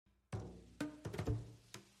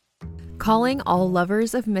Calling all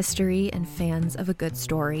lovers of mystery and fans of a good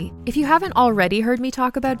story. If you haven't already heard me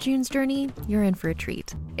talk about June's Journey, you're in for a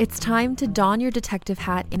treat. It's time to don your detective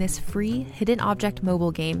hat in this free hidden object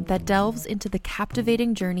mobile game that delves into the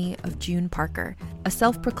captivating journey of June Parker, a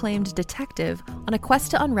self-proclaimed detective on a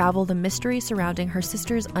quest to unravel the mystery surrounding her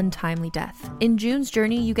sister's untimely death. In June's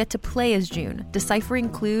Journey, you get to play as June, deciphering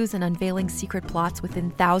clues and unveiling secret plots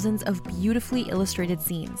within thousands of beautifully illustrated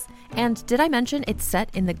scenes. And did I mention it's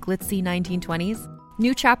set in the glitzy 1920s?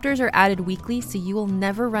 New chapters are added weekly, so you will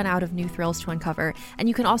never run out of new thrills to uncover, and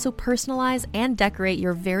you can also personalize and decorate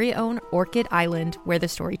your very own Orchid Island where the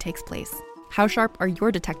story takes place. How sharp are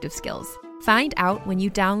your detective skills? Find out when you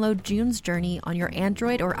download June's Journey on your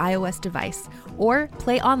Android or iOS device, or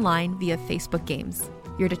play online via Facebook Games.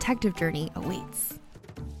 Your detective journey awaits.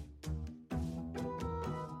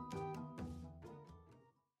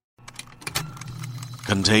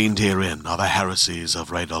 Contained herein are the heresies of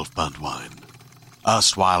Radolf Burntwine,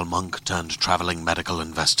 erstwhile monk turned traveling medical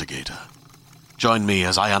investigator. Join me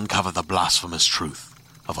as I uncover the blasphemous truth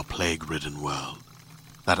of a plague-ridden world,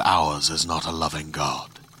 that ours is not a loving God,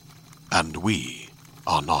 and we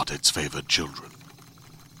are not its favored children.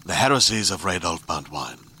 The heresies of Radolf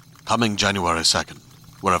Burntwine, coming January 2nd,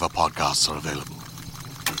 wherever podcasts are available.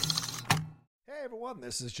 Hey everyone,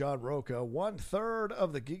 this is John Roca, 1/3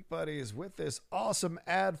 of the Geek Buddies, with this awesome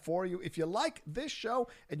ad for you. If you like this show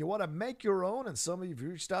and you want to make your own, and some of you have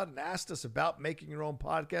reached out and asked us about making your own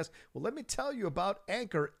podcast, well, let me tell you about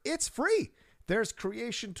Anchor. It's free. There's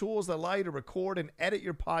creation tools that allow you to record and edit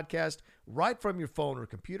your podcast right from your phone or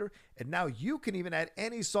computer. And now you can even add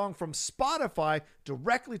any song from Spotify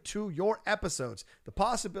directly to your episodes. The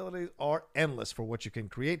possibilities are endless for what you can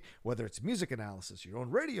create, whether it's music analysis, your own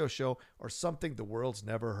radio show, or something the world's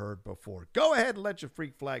never heard before. Go ahead and let your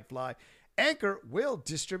freak flag fly. Anchor will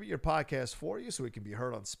distribute your podcast for you so it can be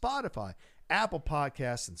heard on Spotify, Apple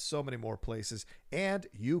Podcasts, and so many more places. And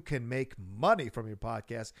you can make money from your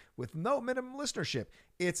podcast with no minimum listenership.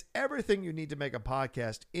 It's everything you need to make a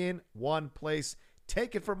podcast in one place.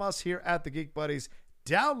 Take it from us here at the Geek Buddies.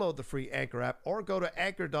 Download the free Anchor app or go to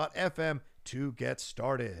anchor.fm to get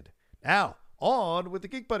started. Now, on with the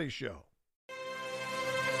Geek Buddies show.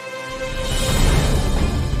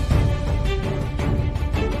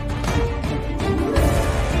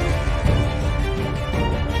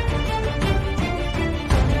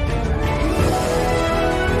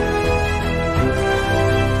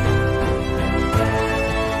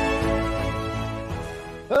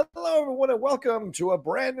 Hello, everyone, and welcome to a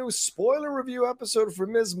brand new spoiler review episode for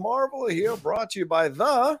Ms. Marvel here, brought to you by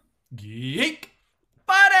the Geek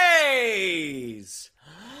Buddies.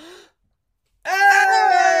 Hey!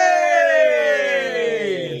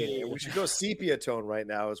 We should go sepia tone right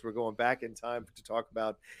now as we're going back in time to talk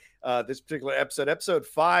about this particular episode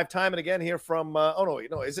 5. Time and again here from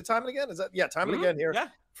is it time and again? Is that time and again here? Yeah.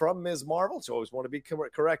 From Ms. Marvel. So always want to be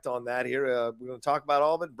correct on that here. We're going to talk about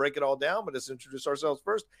all of it, break it all down, but let's introduce ourselves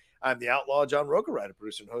first. I'm the Outlaw John Roca, writer,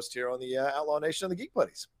 producer, and host here on the Outlaw Nation of the Geek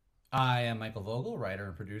Buddies. I am Michael Vogel, writer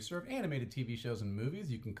and producer of animated TV shows and movies.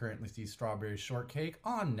 You can currently see Strawberry Shortcake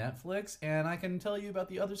on Netflix, and I can tell you about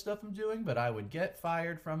the other stuff I'm doing, but I would get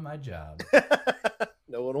fired from my job.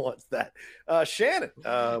 No one wants that. Shannon,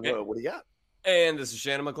 what do you got? And this is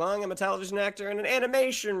Shannon McClung. I'm a television actor and an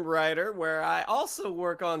animation writer where I also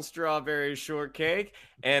work on Strawberry Shortcake.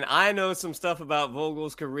 And I know some stuff about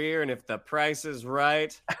Vogel's career, and if the price is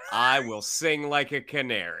right, I will sing like a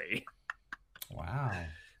canary. Wow.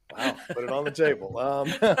 Put it on the table.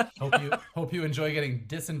 Hope you enjoy getting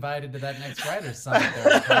disinvited to that next writer's summit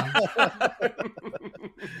there.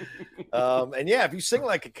 And yeah, if you sing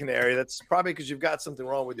like a canary, that's probably because you've got something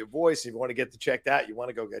wrong with your voice. If you want to get checked out, you want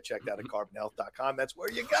to go get checked out at carbonhealth.com. That's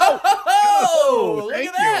where you go. Oh, look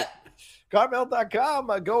at that.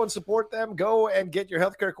 Carbonhealth.com. Go and support them. Go and get your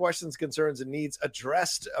healthcare questions, concerns, and needs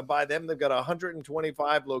addressed by them. They've got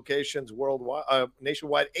 125 locations worldwide,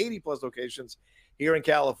 nationwide, 80 plus locations here in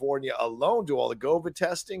California alone. Do all the COVID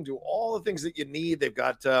testing, do all the things that you need. They've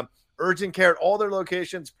got urgent care at all their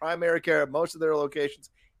locations, primary care at most of their locations.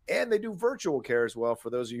 And they do virtual care as well for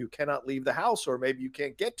those of you who cannot leave the house, or maybe you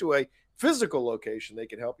can't get to a physical location. They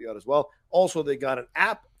can help you out as well. Also, they got an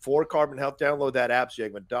app for Carbon Health. Download that app so you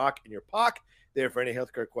have a doc in your pocket there for any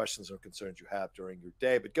healthcare questions or concerns you have during your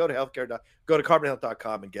day. But go to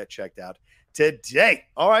carbonhealth.com and get checked out today.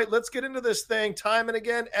 All right, let's get into this thing. Time and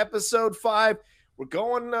again, episode 5.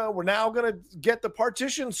 We're now going to get the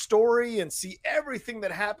partition story and see everything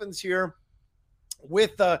that happens here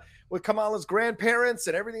with with Kamala's grandparents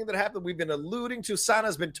and everything that happened. We've been alluding to.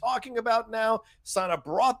 Sana's been talking about now. Sana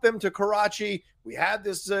brought them to Karachi. We had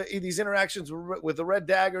these interactions with the Red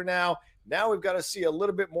Dagger now. Now we've got to see a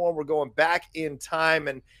little bit more. We're going back in time.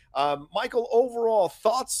 And Michael, overall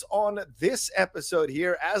thoughts on this episode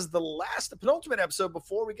here as the penultimate episode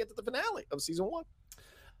before we get to the finale of season 1?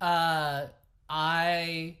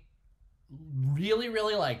 I really,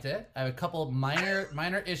 really liked it. I have a couple of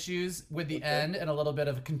minor issues with the end and a little bit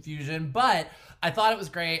of confusion, but I thought it was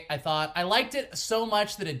great. I liked it so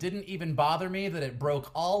much that it didn't even bother me that it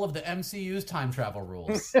broke all of the MCU's time travel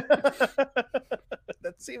rules.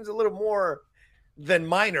 That seems a little more than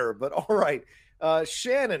minor, but all right.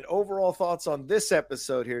 Shannon, overall thoughts on this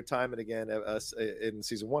episode here, time and again, in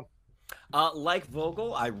season 1? Like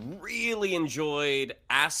Vogel, I really enjoyed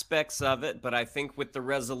aspects of it, but I think with the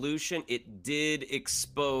resolution, it did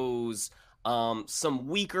expose some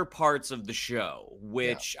weaker parts of the show,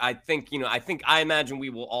 which I imagine we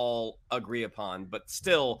will all agree upon, but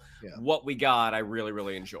still what we got, I really,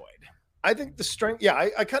 really enjoyed. I think the strength,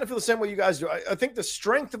 I kind of feel the same way you guys do. I think the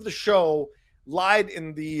strength of the show lied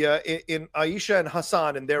in in Aisha and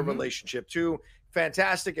Hassan and their relationship too.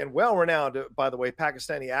 Fantastic and well-renowned, by the way,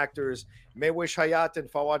 Pakistani actors, Mehwish Hayat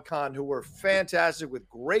and Fawad Khan, who were fantastic with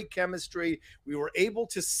great chemistry. We were able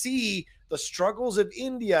to see the struggles of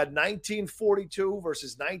India, 1942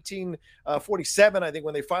 versus 1947, I think,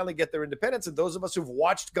 when they finally get their independence. And those of us who've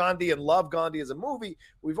watched Gandhi and love Gandhi as a movie,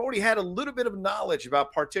 we've already had a little bit of knowledge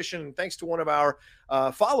about partition. And thanks to one of our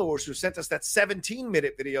followers who sent us that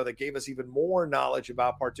 17-minute video that gave us even more knowledge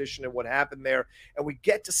about partition and what happened there. And we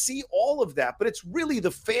get to see all of that. But it's really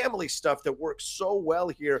the family stuff that works so well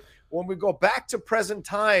here. When we go back to present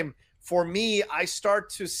time, for me, I start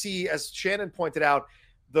to see, as Shannon pointed out,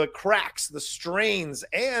 the cracks, the strains,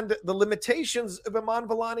 and the limitations of Iman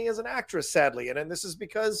Vellani as an actress, sadly. And this is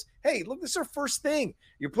because, hey, look, this is her first thing.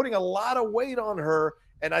 You're putting a lot of weight on her,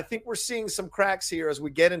 and I think we're seeing some cracks here as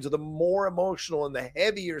we get into the more emotional and the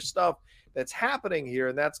heavier stuff that's happening here,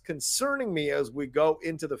 and that's concerning me as we go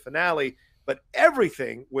into the finale. But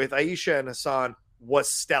everything with Aisha and Hassan was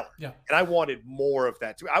stellar. Yeah. And I wanted more of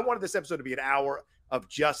that too. I wanted this episode to be an hour of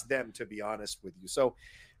just them, to be honest with you. So,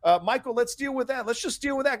 Michael, let's deal with that. Let's just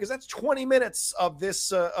deal with that because that's 20 minutes of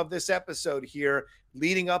this episode here,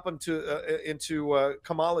 leading up into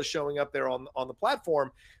Kamala showing up there on the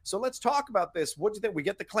platform. So let's talk about this. What do you think? We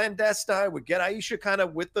get the clandestine. We get Aisha kind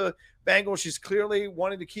of with the bangle. She's clearly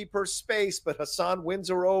wanting to keep her space, but Hassan wins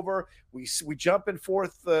her over. We jump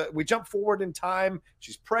forward in time.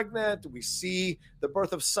 She's pregnant. We see the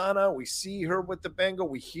birth of Sana. We see her with the bangle.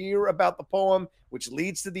 We hear about the poem, which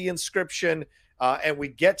leads to the inscription. And we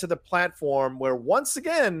get to the platform where once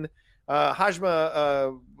again,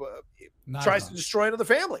 Hajma tries to destroy another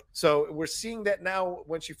family. So we're seeing that now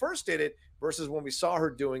when she first did it versus when we saw her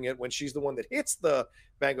doing it when she's the one that hits the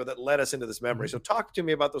bango that led us into this memory. So talk to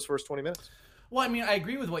me about those first 20 minutes. Well, I mean, I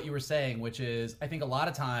agree with what you were saying, which is I think a lot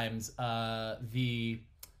of times the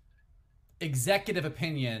executive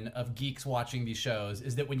opinion of geeks watching these shows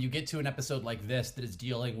is that when you get to an episode like this that is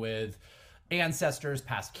dealing with ancestors,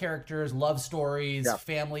 past characters, love stories,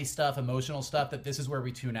 family stuff, emotional stuff, that this is where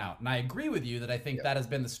we tune out. And I agree with you that I think that has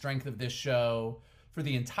been the strength of this show for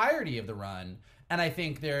the entirety of the run. And I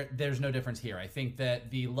think there's no difference here. I think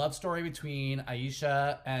that the love story between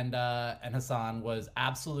Aisha and Hassan was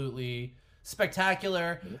absolutely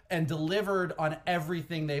spectacular and delivered on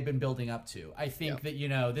everything they've been building up to. I think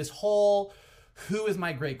that, this whole who is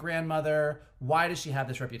my great-grandmother? Why does she have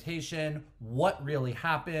this reputation? What really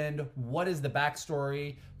happened? What is the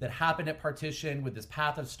backstory that happened at partition with this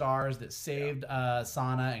path of stars that saved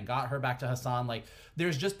Sana and got her back to Hassan? Like,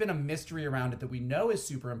 there's just been a mystery around it that we know is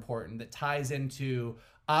super important that ties into,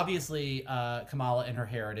 obviously, Kamala and her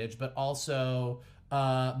heritage, but also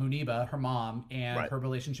Muniba, her mom, and her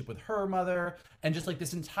relationship with her mother, and just like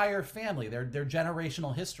this entire family, their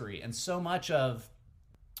generational history. And so much of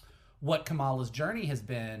what Kamala's journey has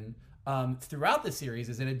been throughout the series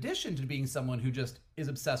is, in addition to being someone who just is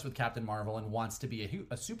obsessed with Captain Marvel and wants to be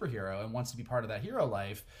a superhero and wants to be part of that hero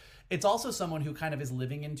life, it's also someone who kind of is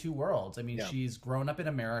living in two worlds. I mean, she's grown up in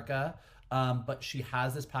America, but she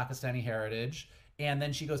has this Pakistani heritage. And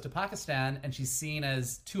then she goes to Pakistan and she's seen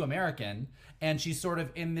as too American. And she's sort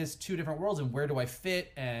of in this two different worlds. And where do I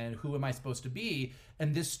fit? And who am I supposed to be?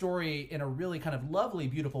 And this story, in a really kind of lovely,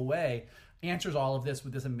 beautiful way, answers all of this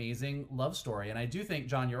with this amazing love story. And I do think,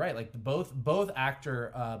 John, you're right. Like both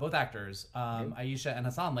actors, Aisha and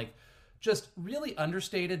Hassan, like just really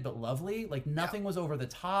understated but lovely. Like nothing was over the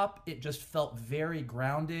top. It just felt very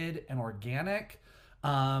grounded and organic.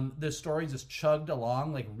 The story just chugged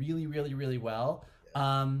along like really, really, really well.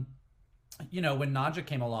 when Nadja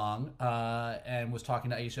came along and was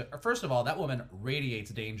talking to Aisha, first of all, that woman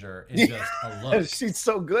radiates danger in just a look. She's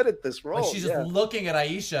so good at this role. Like she's just looking at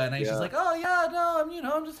Aisha, and Aisha's like, "Oh yeah,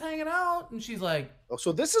 no, I'm just hanging out," and she's like, "Oh,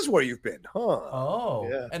 so this is where you've been, huh?" Oh,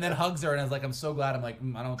 yeah. And then hugs her, and I was like, "I'm so glad." I'm like,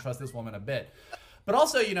 I don't trust this woman a bit. But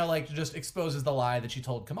also, just exposes the lie that she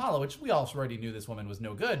told Kamala, which we all already knew this woman was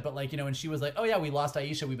no good. But and she was like, "Oh yeah, we lost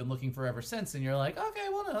Aisha. We've been looking for her ever since." And you're like, "Okay,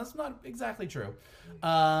 well, no, that's not exactly true."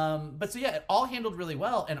 But so yeah, it all handled really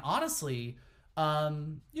well. And honestly,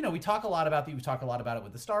 we talk a lot about we talk a lot about it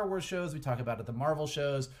with the Star Wars shows. We talk about it at the Marvel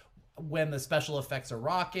shows. When the special effects are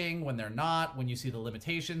rocking, when they're not, when you see the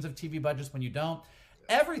limitations of TV budgets, when you don't,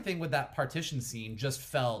 everything with that partition scene just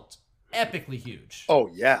felt epically huge. Oh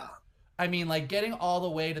yeah. I mean, like getting all the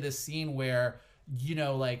way to this scene where,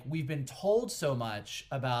 we've been told so much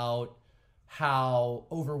about how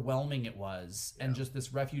overwhelming it was and just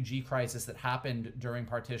this refugee crisis that happened during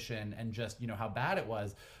partition and just, how bad it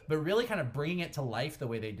was, but really kind of bringing it to life the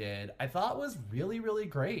way they did, I thought was really, really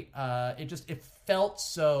great. It felt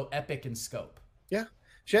so epic in scope. Yeah.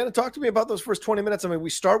 Shannon, talk to me about those first 20 minutes. I mean,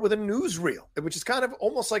 we start with a newsreel, which is kind of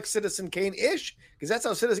almost like Citizen Kane-ish, because that's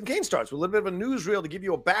how Citizen Kane starts, with a little bit of a newsreel to give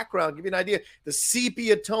you a background, give you an idea, the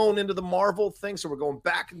sepia tone into the Marvel thing. So we're going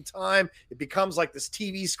back in time. It becomes like this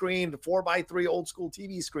TV screen, the 4x3 old school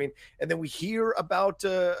TV screen. And then we hear about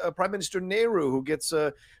Prime Minister Nehru, who gets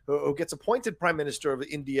appointed Prime Minister of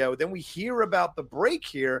India. Then we hear about the break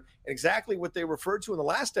here and exactly what they referred to in the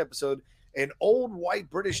last episode. An old white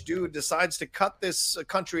British dude decides to cut this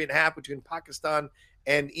country in half between Pakistan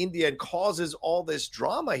and India and causes all this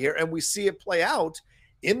drama here. And we see it play out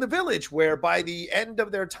in the village, where by the end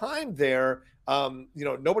of their time there,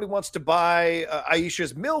 nobody wants to buy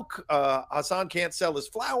Aisha's milk. Hassan can't sell his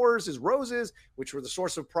flowers, his roses, which were the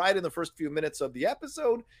source of pride in the first few minutes of the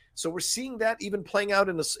episode. So we're seeing that even playing out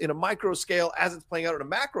in a micro scale as it's playing out in a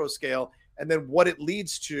macro scale. And then what it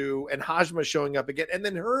leads to, and Hajma showing up again, and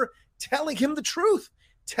then her telling him the truth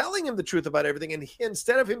about everything. And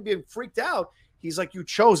instead of him being freaked out, he's like, "You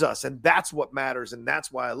chose us, and that's what matters, and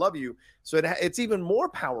that's why I love you." So it's even more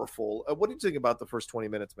powerful. What do you think about the first 20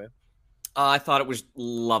 minutes, man? I thought it was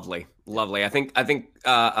lovely. I think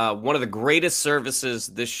one of the greatest services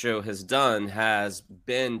this show has done has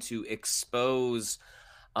been to expose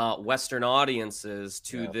Western audiences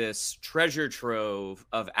to this treasure trove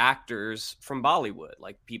of actors from Bollywood,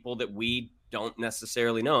 like people that we don't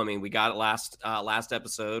necessarily know. I mean, we got it last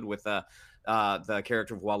episode with the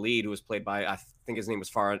character of Waleed, who was played by, I think his name was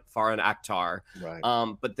Farhan Akhtar.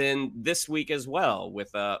 Right. But then this week as well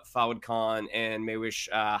with Fawad Khan and Mewish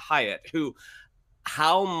Hyatt,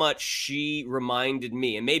 how much she reminded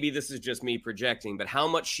me, and maybe this is just me projecting, but how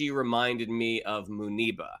much she reminded me of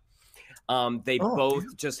Muniba. They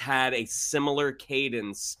both just had a similar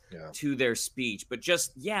cadence to their speech, but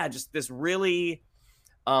just this really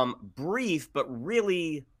brief but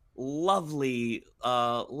really lovely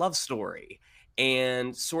love story,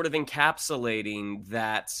 and sort of encapsulating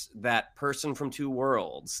that person from two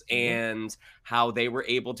worlds and how they were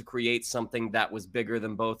able to create something that was bigger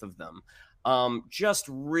than both of them. Just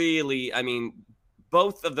really, I mean,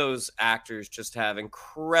 both of those actors just have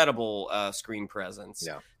incredible screen presence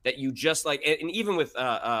that you just like. And even with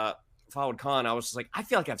Fawad Khan, I was just like, I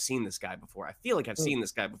feel like I've seen this guy before.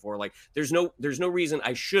 Like, there's no reason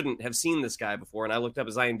I shouldn't have seen this guy before. And I looked up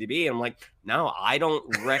his IMDb, and I'm like, no, I don't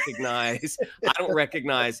recognize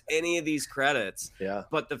any of these credits. Yeah.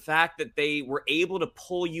 But the fact that they were able to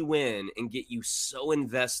pull you in and get you so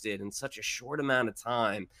invested in such a short amount of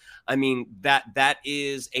time, I mean, that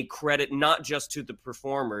is a credit not just to the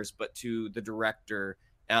performers, but to the director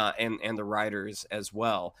and the writers as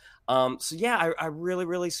well. So yeah, I really,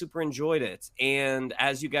 really super enjoyed it. And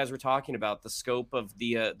as you guys were talking about the scope of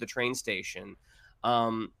the train station,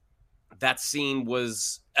 that scene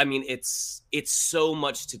was, I mean, it's so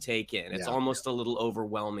much to take in. It's almost a little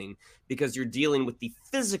overwhelming because you're dealing with the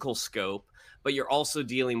physical scope, but you're also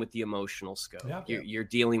dealing with the emotional scope. You're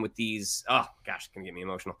dealing with these, oh gosh, it's gonna get me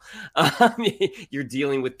emotional. You're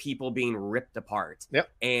dealing with people being ripped apart.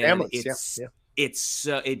 And families. it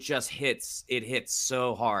just hits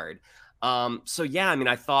so hard. So yeah, I mean,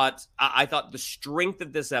 I thought the strength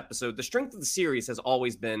of this episode, the strength of the series has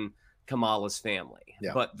always been Kamala's family,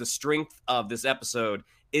 but the strength of this episode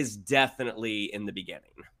is definitely in the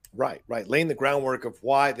beginning. Right. Laying the groundwork of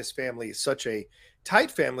why this family is such a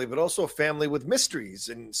tight family, but also a family with mysteries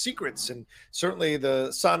and secrets. And certainly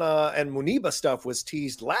the Sana and Muniba stuff was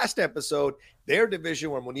teased last episode. Their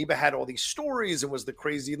division, where Muniba had all these stories and was the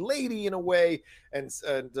crazy lady in a way.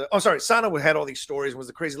 Sana had all these stories and was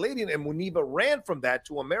the crazy lady. And Muniba ran from that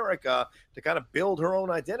to America to kind of build her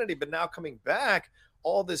own identity. But now coming back,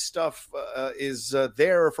 all this stuff is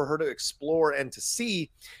there for her to explore and to see.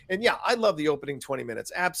 And yeah, I love the opening 20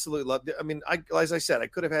 minutes. Absolutely loved it. I mean, as I said, I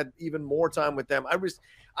could have had even more time with them.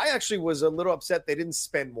 I actually was a little upset they didn't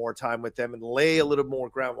spend more time with them and lay a little more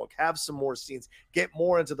groundwork, have some more scenes, get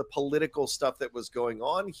more into the political stuff that was going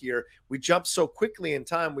on here. We jumped so quickly in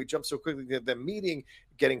time. We jumped so quickly to them meeting,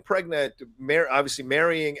 getting pregnant, obviously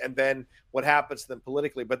marrying, and then what happens to them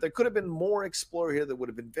politically. But there could have been more explored here that would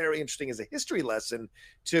have been very interesting as a history lesson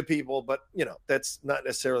to people. But, that's not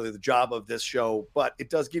necessarily the job of this show. But it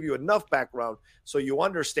does give you enough background so you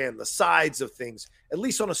understand the sides of things, at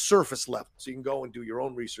least on a surface level. So you can go and do your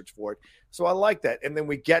own research for it. So I like that. And then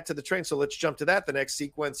we get to the train. So let's jump to that. The next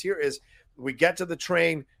sequence here is we get to the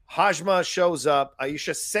train. Hajma shows up.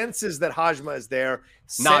 Aisha senses that Hajma is there.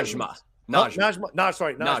 Najma.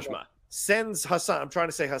 Sends Hassan. I'm trying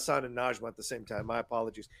to say Hassan and Najma at the same time. My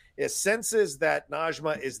apologies. It senses that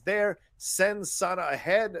Najma is there. Sends Sana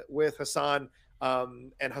ahead with Hassan,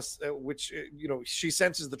 which she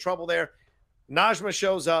senses the trouble there. Najma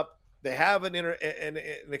shows up. They have an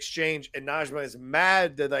exchange, and Najma is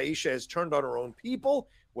mad that Aisha has turned on her own people.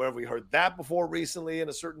 Where have we heard that before recently in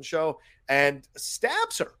a certain show? And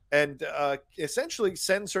stabs her and essentially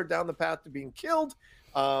sends her down the path to being killed.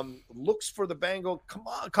 Looks for the bangle.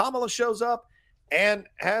 Kamala shows up and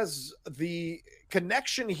has the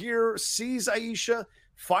connection here, sees Aisha,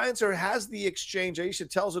 finds her, has the exchange. Aisha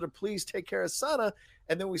tells her to please take care of Sana.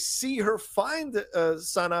 And then we see her find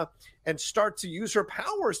Sana and start to use her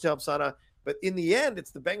powers to help Sana. But in the end,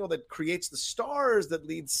 it's the bangle that creates the stars that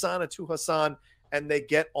lead Sana to Hassan, and they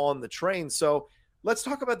get on the train. So let's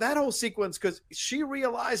talk about that whole sequence, because she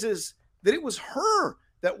realizes that it was her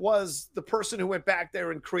that was the person who went back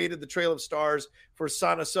there and created the Trail of Stars for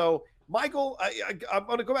Sana. So, Michael, I'm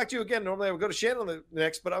going to go back to you again. Normally I would go to Shannon on the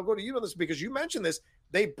next, but I'll go to you on this because you mentioned this.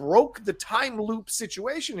 They broke the time loop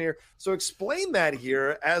situation here. So explain that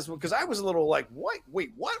here, because I was a little like,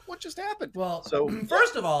 wait, what? What just happened? Well, so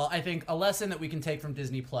first of all, I think a lesson that we can take from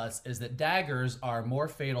Disney Plus is that daggers are more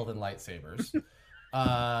fatal than lightsabers.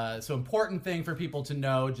 So important thing for people to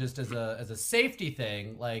know, just as a safety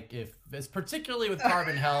thing, like if it's particularly with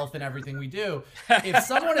carbon health and everything we do, if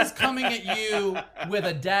someone is coming at you with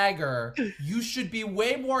a dagger, you should be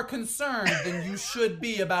way more concerned than you should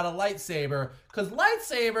be about a lightsaber, because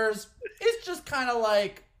lightsabers is just kind of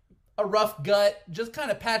like a rough gut, just kind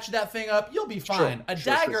of patch that thing up, you'll be fine. A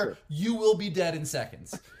dagger, you will be dead in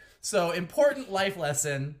seconds. So important life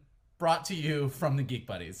lesson brought to you from the Geek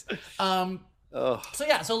Buddies.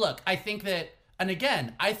 So look, I think that, and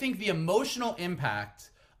again, I think the emotional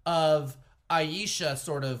impact of Aisha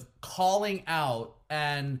sort of calling out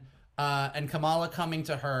and Kamala coming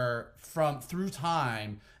to her through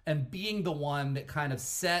time and being the one that kind of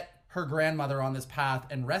set her grandmother on this path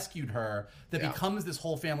and rescued her, that becomes this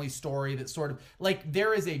whole family story that sort of, like,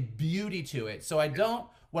 there is a beauty to it. So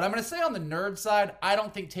what I'm going to say on the nerd side, I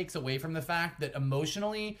don't think takes away from the fact that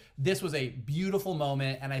emotionally, this was a beautiful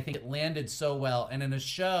moment, and I think it landed so well. And in a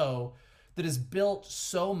show that is built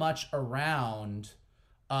so much around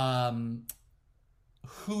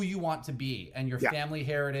who you want to be and your family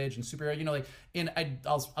heritage and superhero,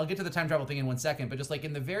 I'll get to the time travel thing in 1 second, but just like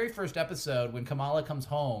in the very first episode when Kamala comes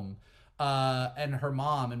home and her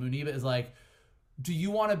mom and Muniba is like, do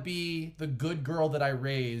you want to be the good girl that I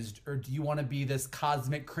raised, or do you want to be this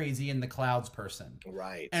cosmic crazy in the clouds person?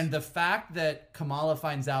 Right. And the fact that Kamala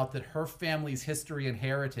finds out that her family's history and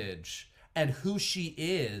heritage and who she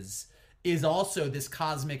is also this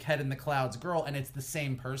cosmic head in the clouds girl, and it's the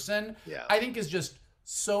same person, I think is just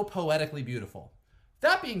so poetically beautiful.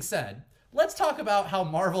 That being said, let's talk about how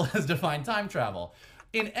Marvel has defined time travel.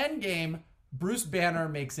 In Endgame, Bruce Banner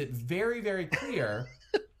makes it very, very clear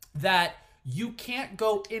that you can't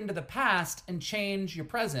go into the past and change your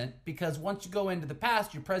present, because once you go into the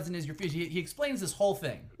past, your present is your future. He explains this whole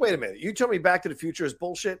thing. Wait a minute. You told me Back to the Future is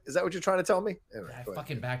bullshit? Is that what you're trying to tell me? Anyway,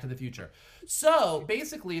 fucking Back to the Future. So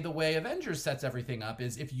basically the way Avengers sets everything up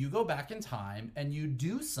is if you go back in time and you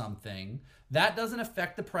do something, that doesn't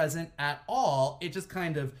affect the present at all. It just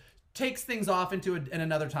kind of takes things off into in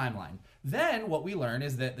another timeline. Then what we learn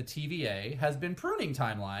is that the TVA has been pruning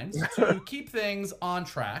timelines to keep things on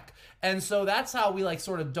track. And so that's how we like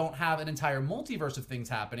sort of don't have an entire multiverse of things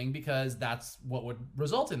happening, because that's what would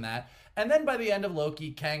result in that. And then by the end of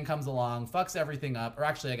Loki, Kang comes along, fucks everything up, or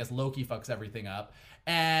actually I guess Loki fucks everything up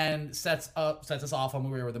and sets us off on the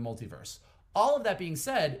way with the multiverse. All of that being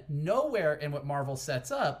said, nowhere in what Marvel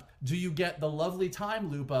sets up do you get the lovely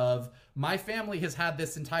time loop of, my family has had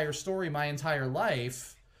this entire story my entire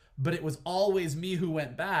life, but it was always me who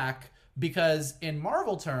went back, because in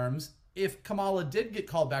Marvel terms, if Kamala did get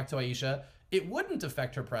called back to Aisha, it wouldn't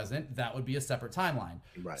affect her present. That would be a separate timeline.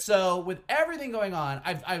 Right. So with everything going on,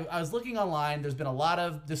 I was looking online. There's been a lot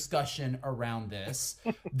of discussion around this.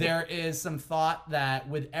 There is some thought that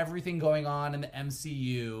with everything going on in the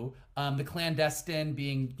MCU, the clandestine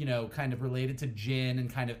being, kind of related to Jinn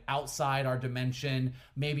and kind of outside our dimension,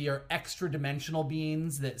 maybe are extra dimensional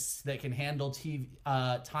beings that can handle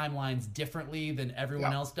timelines differently than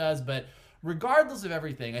everyone else does. But regardless of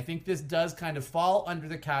everything, I think this does kind of fall under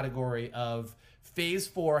the category of Phase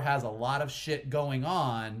 4 has a lot of shit going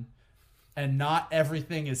on and not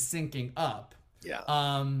everything is syncing up.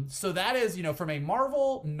 Yeah. So that is, from a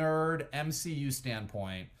Marvel nerd MCU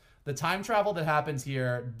standpoint, the time travel that happens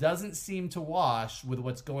here doesn't seem to wash with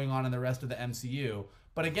what's going on in the rest of the MCU.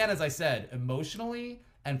 But again, as I said, emotionally,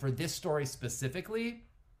 and for this story specifically,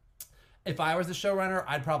 if I was the showrunner,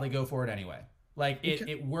 I'd probably go for it anyway. Like,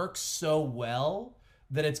 it works so well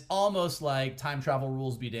that it's almost like time travel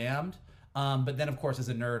rules be damned. But then, of course, as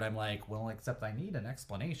a nerd, I'm like, well, except I need an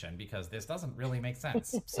explanation because this doesn't really make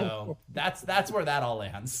sense. So that's where that all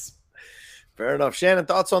lands. Fair enough. Shannon,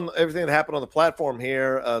 thoughts on everything that happened on the platform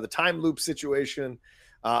here, the time loop situation,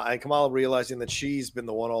 and Kamala realizing that she's been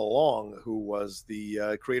the one all along who was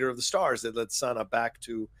the creator of the stars that led Sana back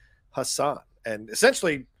to Hassan and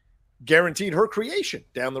essentially guaranteed her creation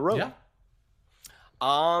down the road. Yeah.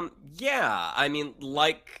 Yeah, I mean,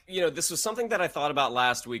 this was something that I thought about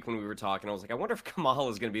last week when we were talking. I was like, I wonder if Kamala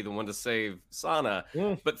is going to be the one to save Sana.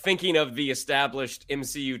 But thinking of the established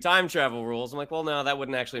MCU time travel rules, I'm like, well, no, that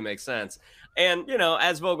wouldn't actually make sense. And,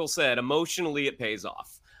 as Vogel said, emotionally it pays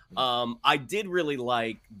off. I did really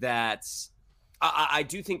like that. I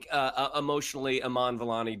do think emotionally Iman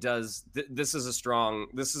Vellani does. This is a strong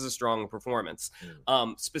performance,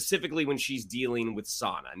 specifically when she's dealing with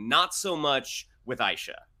Sana. Not so much with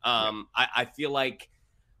Aisha. I feel like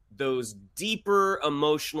those deeper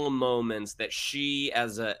emotional moments that she,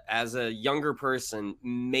 as a younger person,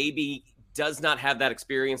 maybe does not have that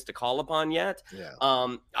experience to call upon yet.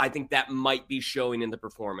 I think that might be showing in the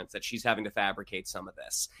performance, that she's having to fabricate some of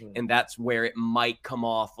this. And that's where it might come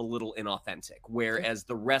off a little inauthentic. Whereas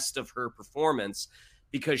the rest of her performance,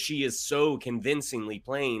 because she is so convincingly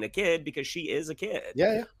playing a kid, because she is a kid.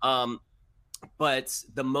 But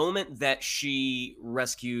the moment that she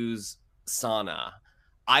rescues Sana,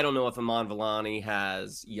 I don't know if Iman Vellani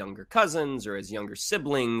has younger cousins or has younger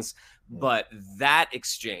siblings, but that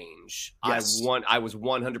exchange, I was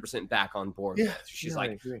 100% back on board with. She's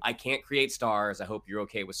like, I can't create stars. I hope you're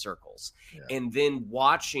okay with circles. And then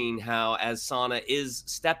watching how, as Sana is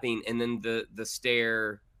stepping, and then the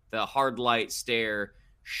stare, the hard light stare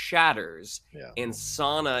shatters, and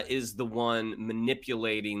Sana is the one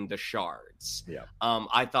manipulating the shards.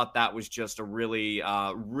 I thought that was just a really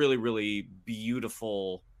really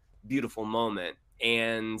beautiful moment.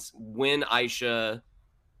 And when Aisha,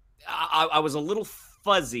 I was a little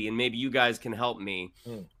fuzzy, and maybe you guys can help me.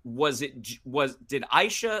 Did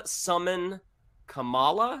Aisha summon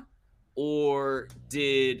Kamala, or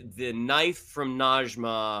did the knife from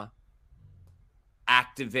Najma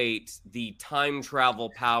activate the time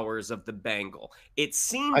travel powers of the bangle? It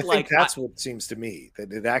seemed like that's what seems to me,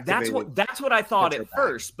 that it activated. That's what I thought at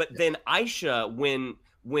first. But then Aisha,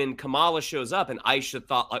 when Kamala shows up, and Aisha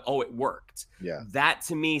thought like, oh, it worked. That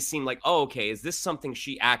to me seemed like, oh, okay, is this something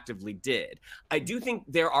she actively did? I do think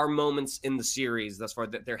there are moments in the series thus far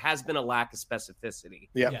that there has been a lack of specificity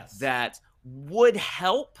that would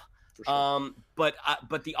help. Sure. But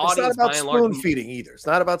the audience, it's not about by and large, spoon feeding either. It's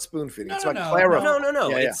not about spoon feeding. It's about clarifying. No.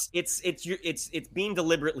 It's being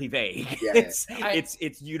deliberately vague.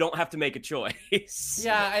 It's you don't have to make a choice.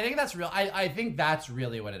 Yeah, I think that's real. I think that's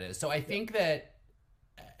really what it is. So I think that,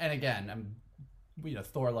 and again,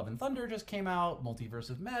 Thor: Love and Thunder just came out. Multiverse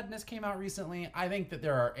of Madness came out recently. I think that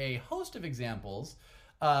there are a host of examples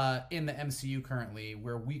in the MCU currently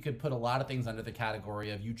where we could put a lot of things under the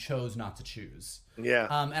category of you chose not to choose.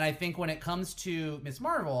 And I think when it comes to Ms.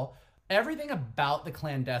 Marvel, everything about the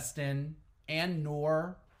clandestine and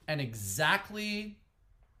Noor and exactly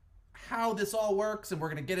how this all works, and we're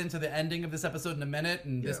going to get into the ending of this episode in a minute,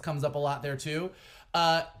 and this comes up a lot there too.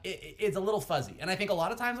 It's a little fuzzy. And I think a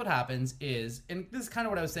lot of times what happens is, and this is kind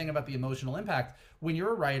of what I was saying about the emotional impact, when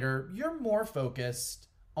you're a writer, you're more focused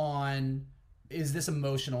on, is this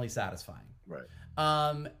emotionally satisfying? Right.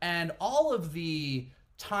 And all of the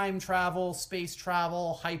time travel, space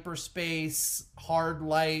travel, hyperspace, hard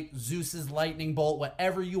light, Zeus's lightning bolt,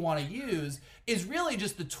 whatever you want to use, is really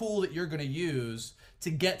just the tool that you're going to use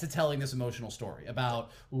to get to telling this emotional story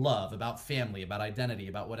about love, about family, about identity,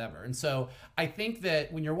 about whatever. And so I think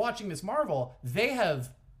that when you're watching Miss Marvel, they have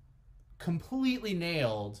completely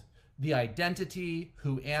nailed the identity.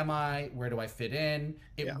 Who am I? Where do I fit in?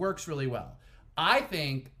 It works really well. I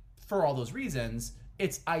think for all those reasons,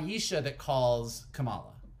 it's Aisha that calls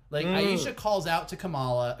Kamala. Like, Aisha calls out to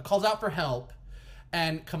Kamala, calls out for help,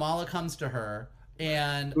 and Kamala comes to her,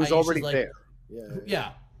 and who's Aisha's already like, there.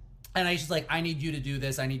 Yeah. And Aisha's like, I need you to do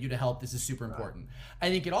this. I need you to help. This is super important. I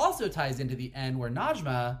think it also ties into the end where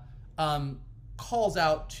Najma calls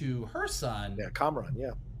out to her son. Yeah, Kamran,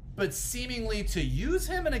 But seemingly to use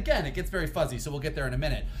him. And again, it gets very fuzzy, so we'll get there in a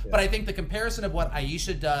minute. But I think the comparison of what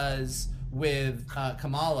Aisha does with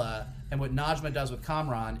Kamala and what Najma does with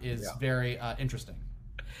Kamran is very interesting.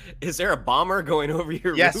 Is there a bomber going over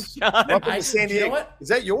your roof, John? Welcome to San Diego. You know what? Is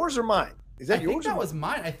that yours or mine? Is that I yours? think that was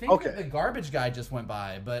mine. I think that the garbage guy just went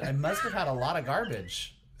by, but I must have had a lot of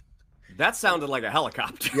garbage. That sounded like a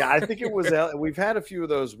helicopter. Yeah, I think it was. We've had a few of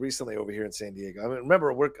those recently over here in San Diego. I mean,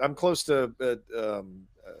 remember, I'm close to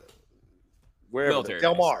wherever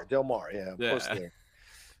Del Mar. Yeah, I'm close to there.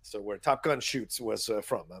 So where Top Gun shoots was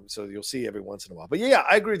from. So you'll see every once in a while. But yeah,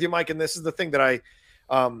 I agree with you, Mike. And this is the thing that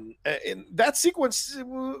in that sequence,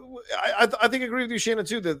 I think I agree with you, Shannon,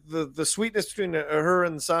 too. The sweetness between her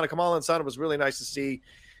and Sana, Kamala and Sana, was really nice to see.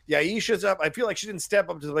 The Aisha's up. I feel like she didn't step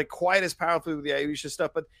up to like quite as powerfully with the Aisha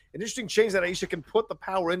stuff, but an interesting change that Aisha can put the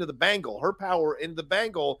power into the bangle, her power into the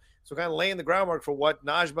bangle. So kind of laying the groundwork for what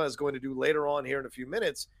Najma is going to do later on here in a few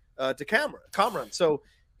minutes to Kamran. So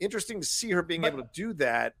interesting to see her being able to do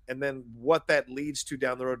that, and then what that leads to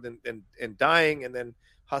down the road and dying, and then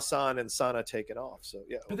Hassan and Sana taken off. So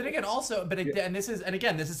yeah. But then again, also, and this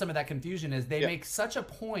is some of that confusion is they make such a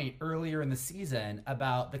point earlier in the season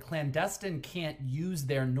about the clandestine can't use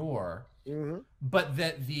their Noor, but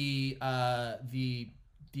that the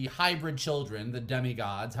hybrid children, the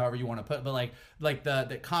demigods, however you want to put it, but like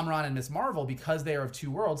the Kamran and Miss Marvel, because they are of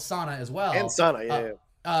two worlds, Sana as well. And Sana,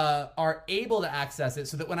 are able to access it,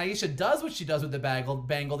 so that when Aisha does what she does with the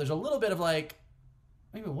bangle, there's a little bit of like,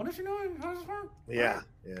 wait, what if you know how does this work? Yeah.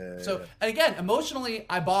 So, and again, emotionally,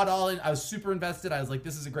 I bought all in. I was super invested. I was like,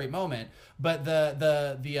 this is a great moment. But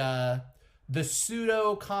the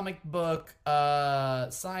pseudo comic book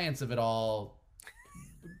science of it all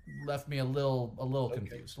left me a little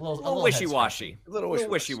confused, a little wishy-washy. A little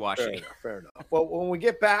wishy-washy. Fair enough. Well, when we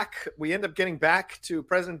get back, we end up getting back to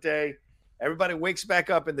present day. Everybody wakes back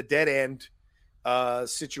up in the dead end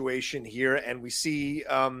situation here, and we see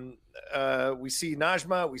Najma,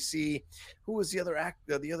 we see who was the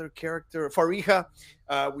other character, Fariha.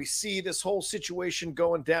 We see this whole situation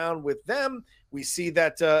going down with them. We see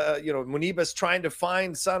that Muniba's trying to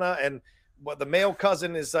find Sana, and what the male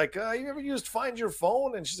cousin is like, you ever used Find Your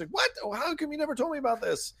Phone? And she's like, what? Oh, how come you never told me about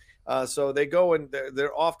this? So they go and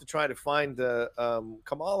they're off to try to find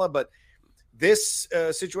Kamala, but this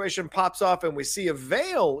situation pops off, and we see a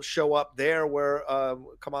veil show up there where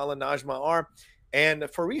Kamala and Najma are. And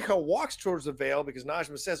Fariha walks towards the veil because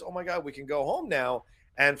Najma says, oh, my God, we can go home now.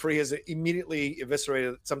 And Fariha's immediately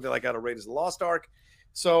eviscerated something like out of Raiders of the Lost Ark.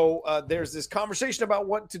 So there's this conversation about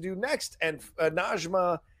what to do next. And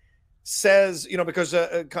Najma says, because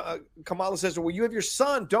Kamala says, well, you have your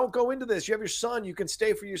son. Don't go into this. You have your son. You can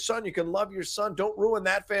stay for your son. You can love your son. Don't ruin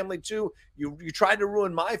that family, too. You tried to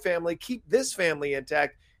ruin my family. Keep this family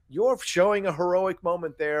intact. You're showing a heroic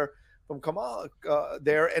moment there from Kamala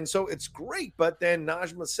there. And so it's great. But then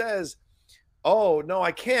Najma says, oh, no,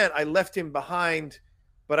 I can't. I left him behind,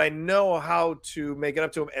 but I know how to make it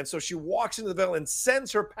up to him. And so she walks into the veil and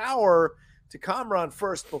sends her power to Kamran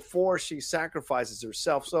first before she sacrifices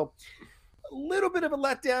herself. So a little bit of a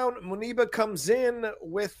letdown. Muniba comes in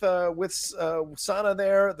with Sana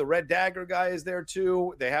there. The Red Dagger guy is there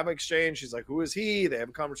too. They have an exchange. She's like, who is he? They have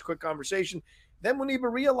a quick conversation. Then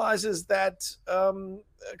Muniba realizes that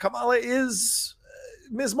Kamala is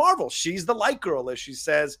Ms. Marvel. She's the light girl, as she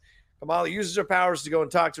says. Kamala uses her powers to go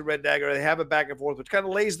and talk to Red Dagger. They have a back and forth, which kind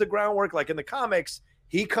of lays the groundwork. Like in the comics,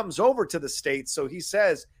 he comes over to the States. So he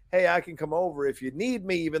says, hey, I can come over if you need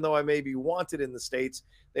me, even though I may be wanted in the States.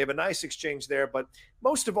 They have a nice exchange there. But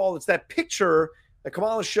most of all, it's that picture that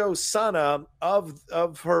Kamala shows Sana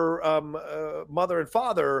of her mother and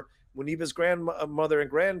father, Muniba's grandmother and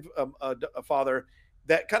grandfather,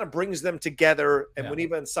 that kind of brings them together. And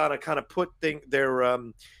Muniba and Sana kind of put their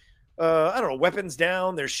I don't know, weapons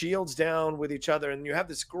down, their shields down with each other, and you have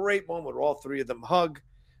this great moment where all three of them hug,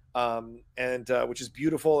 and which is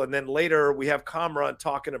beautiful. And then later we have Kamran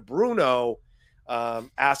talking to Bruno,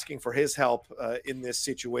 asking for his help in this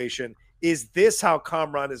situation. Is this how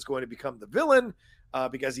Kamran is going to become the villain?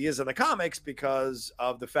 Because he is in the comics, because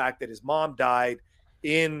of the fact that his mom died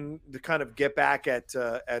in the kind of get back at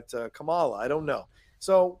Kamala. I don't know.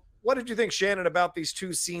 So what did you think, Shannon, about these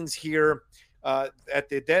two scenes here at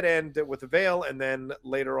the dead end with the Veil, and then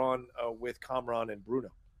later on with Kamran and Bruno?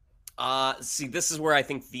 See, this is where I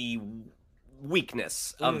think the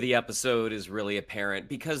weakness of the episode is really apparent,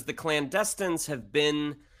 because the clandestines have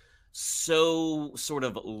been so sort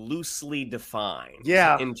of loosely defined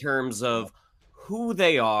in terms of who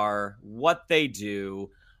they are, what they do,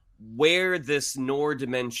 where this Noor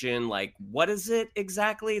dimension, like, what is it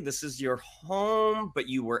exactly? This is your home, but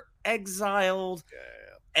you were exiled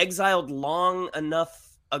long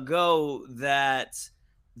enough ago that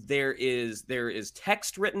there is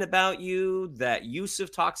text written about you that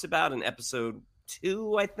Yusuf talks about in episode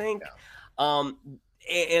 2, I think.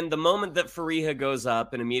 And the moment that Fariha goes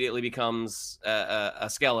up and immediately becomes a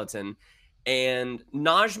skeleton, and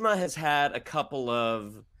Najma has had a couple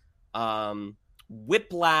of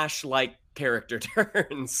whiplash-like character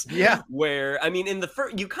turns. Where, I mean, in the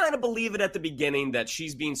first, you kind of believe it at the beginning that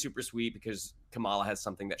she's being super sweet because Kamala has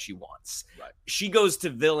something that she wants. She goes to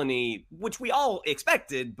villainy, which we all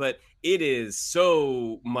expected, but it is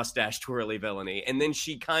so mustache twirly villainy. And then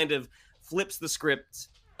she kind of flips the script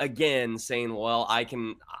again, saying, well, I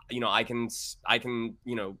can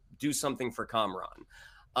do something for Kamran.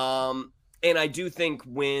 And I do think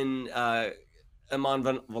when Iman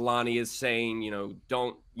Vellani is saying,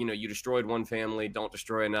 you destroyed one family, don't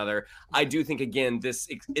destroy another. I do think, again, this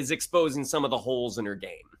is exposing some of the holes in her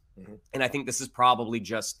game. And I think this is probably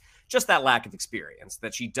just that lack of experience,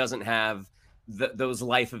 that she doesn't have those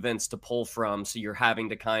life events to pull from. So you're having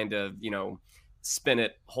to kind of, spin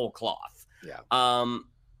it whole cloth.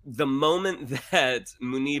 The moment that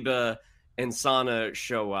Muniba and Sana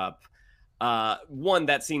show up, one,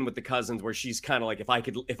 that scene with the cousins where she's kind of like,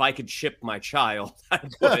 if I could ship my child, I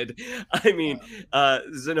would. I mean,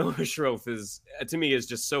 Zenova Shroff is, to me, is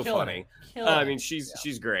just so funny. I mean,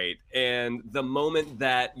 she's great. And the moment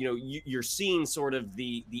that, you're seeing sort of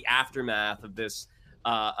the aftermath of this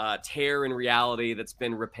tear in reality that's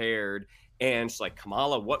been repaired. And she's like,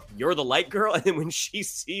 Kamala, what? You're the light girl? And then when she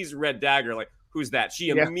sees Red Dagger, like, who's that? She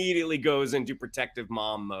immediately goes into protective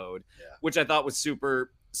mom mode, which I thought was super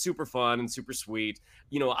fun and super sweet.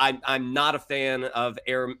 I'm not a fan of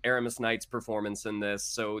Aramis Knight's performance in this.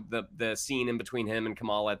 So the scene in between him and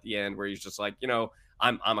Kamala at the end, where he's just like,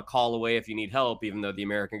 I'm a call away if you need help, even though the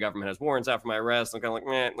American government has warrants out for my arrest. I'm kind of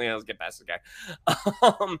like, let's get past this guy.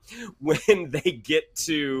 When they get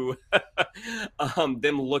to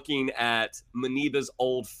them looking at Muniba's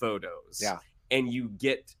old photos, and you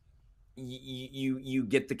get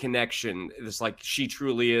the connection. It's like, she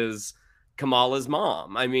truly is Kamala's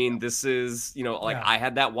mom. I mean, this is, I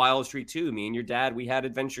had that wild streak too. Me and your dad, we had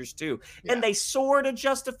adventures too. And they sort of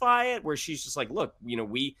justify it, where she's just like, look,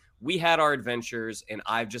 we had our adventures and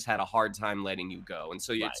I've just had a hard time letting you go. And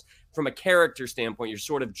so it's, from a character standpoint, you're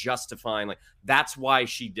sort of justifying, like, that's why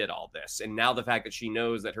she did all this. And now the fact that she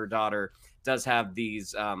knows that her daughter does have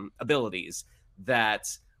these abilities, that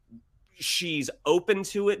she's open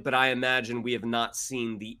to it, but I imagine we have not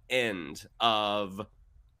seen the end of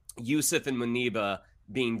Yusuf and Muniba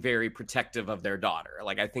being very protective of their daughter.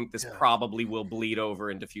 Like, I think this probably will bleed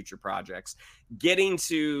over into future projects. Getting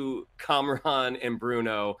to Kamran and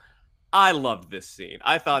Bruno, I loved this scene.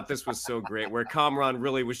 I thought this was so great, where Kamran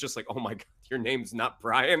really was just like, oh my God, your name's not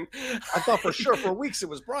Brian. I thought for sure for weeks it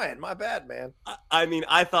was Brian. My bad, man. I mean,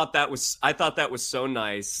 I thought that was so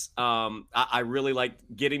nice. I really liked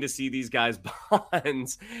getting to see these guys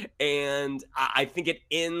bond, and I think it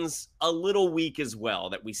ends a little weak as well,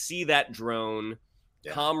 that we see that drone.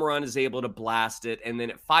 Kamran is able to blast it, and then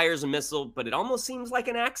it fires a missile, but it almost seems like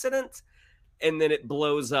an accident. And then it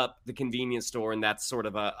blows up the convenience store, and that's sort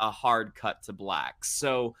of a hard cut to black.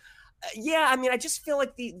 So, I mean, I just feel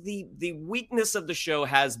like the weakness of the show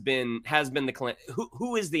has been the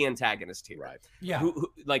who is the antagonist here, right? Yeah.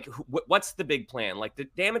 What's the big plan? Like, the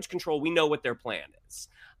damage control, we know what their plan is.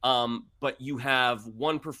 But you have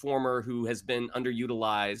one performer who has been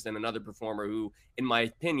underutilized, and another performer who, in my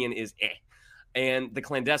opinion, is And the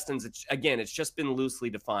clandestines, it's just been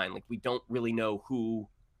loosely defined. Like, we don't really know who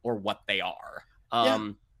or what they are.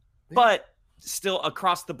 But still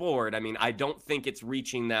across the board, I mean, I don't think it's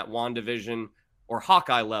reaching that WandaVision or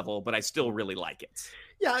Hawkeye level, but I still really like it.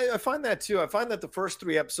 Yeah, I find that too. I find that the first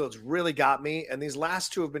 3 episodes really got me, and these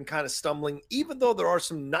last 2 have been kind of stumbling, even though there are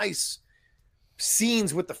some nice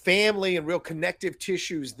scenes with the family and real connective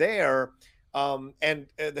tissues there, and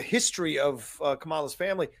the history of Kamala's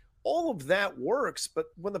family. All of that works, but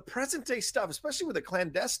when the present day stuff, especially with the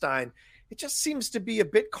clandestine, it just seems to be a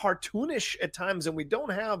bit cartoonish at times, and we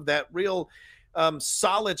don't have that real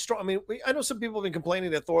solid, strong. I mean, I know some people have been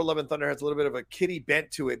complaining that Thor: Love and Thunder has a little bit of a kiddie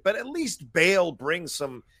bent to it, but at least Bale brings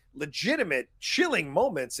some legitimate chilling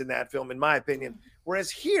moments in that film, in my opinion.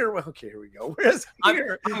 Whereas here, well, okay, here we go. Whereas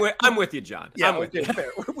here, I'm with you, John. Yeah, I'm with you.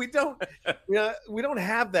 we don't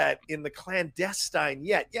have that in the clandestine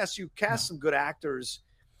yet. Yes, you cast some good actors,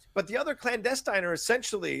 but the other clandestine are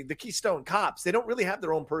essentially the Keystone Cops. They don't really have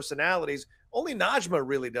their own personalities. Only Najma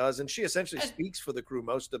really does, and she essentially speaks for the crew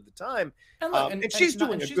most of the time. And she's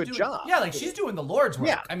doing a good job. Yeah, like she's doing the Lord's work.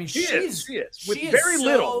 Yeah, I mean, she is. With she very is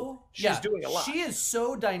little, she's doing a lot. She is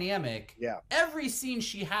so dynamic. Yeah. Every scene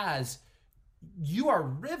she has, you are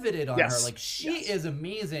riveted on her. Like, she is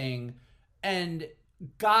amazing. And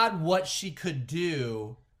God, what she could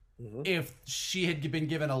do if she had been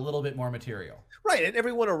given a little bit more material. Right, and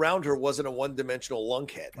everyone around her wasn't a one-dimensional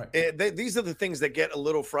lunkhead. Right. These are the things that get a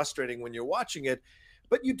little frustrating when you're watching it.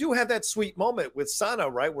 But you do have that sweet moment with Sana,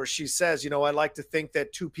 right, where she says, I like to think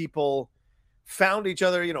that 2 people found each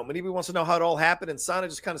other. Muniba wants to know how it all happened, and Sana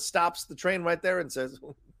just kind of stops the train right there and says,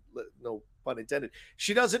 no pun intended.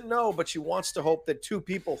 She doesn't know, but she wants to hope that 2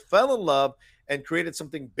 people fell in love and created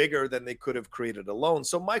something bigger than they could have created alone.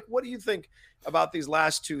 So, Mike, what do you think about these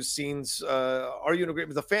last 2 scenes? Are you in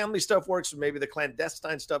agreement? The family stuff works, but maybe the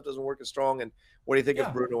clandestine stuff doesn't work as strong. And what do you think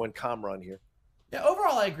of Bruno and Kamran here? Yeah,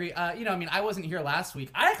 overall, I agree. I wasn't here last week.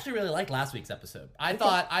 I actually really liked last week's episode. I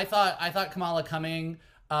thought Kamala coming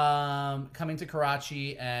to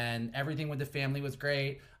Karachi and everything with the family was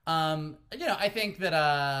great. I think that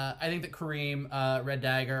Kareem Red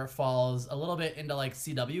Dagger falls a little bit into like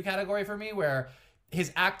CW category for me, where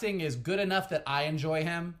his acting is good enough that I enjoy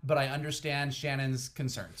him, but I understand Shannon's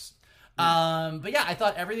concerns. But yeah, I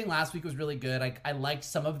thought everything last week was really good. I liked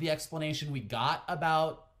some of the explanation we got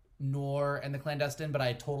about Noor and the clandestine, but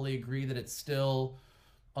I totally agree that it's still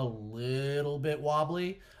a little bit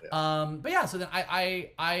wobbly. But yeah, so then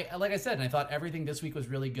I like I said, and I thought everything this week was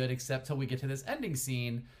really good except till we get to this ending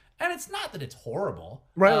scene. And it's not that it's horrible.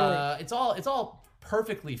 Right. It's all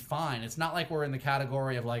perfectly fine. It's not like we're in the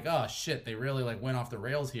category of like, oh shit, they really like went off the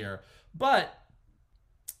rails here. But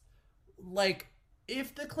like,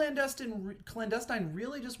 if the clandestine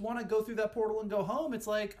really just want to go through that portal and go home, it's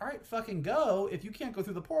like, all right, fucking go. If you can't go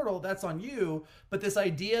through the portal, that's on you. But this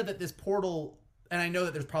idea that this portal, and I know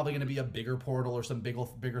that there's probably going to be a bigger portal or some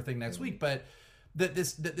bigger thing next week, but that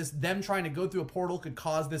this them trying to go through a portal could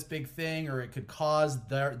cause this big thing, or it could cause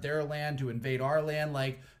their land to invade our land.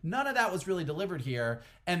 Like, none of that was really delivered here.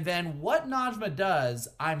 And then what Najma does,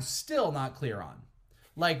 I'm still not clear on.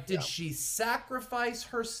 Like, did she sacrifice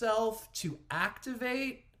herself to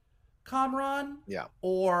activate Kamran? Yeah.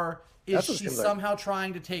 Or is she somehow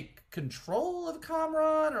trying to take control of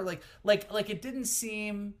Kamran? Or like it didn't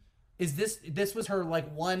seem... Is this was her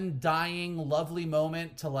like one dying lovely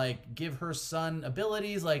moment to like give her son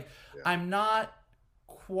abilities? Like, I'm not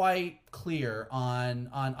quite clear on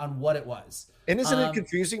what it was. And isn't it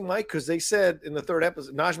confusing, Mike? Because they said in the 3rd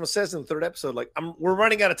episode, Najma says in the 3rd episode, like, we're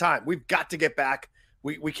running out of time. We've got to get back.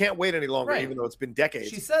 We can't wait any longer, even though it's been decades.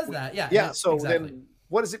 She says that, yeah. Yeah. So then,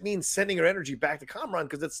 what does it mean sending her energy back to Kamran?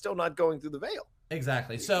 Because it's still not going through the veil.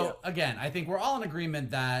 Exactly. So again, I think we're all in agreement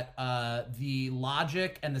that the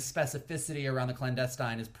logic and the specificity around the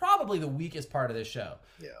clandestine is probably the weakest part of this show.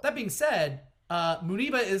 Yeah. That being said,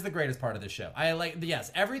 Muniba is the greatest part of this show.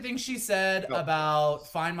 Everything she said about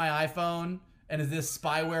find my iPhone and is this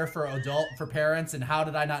spyware for parents and how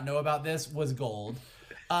did I not know about this was gold.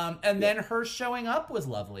 And then her showing up was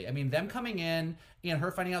lovely. I mean, them coming in and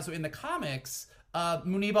her finding out. So in the comics,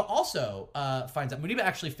 Muniba also finds out. Muniba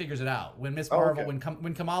actually figures it out when Miss Marvel,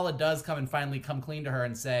 when Kamala does come and finally come clean to her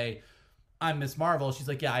and say, "I'm Miss Marvel." She's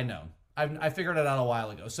like, "Yeah, I know. I figured it out a while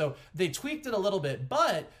ago." So they tweaked it a little bit,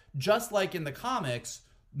 but just like in the comics,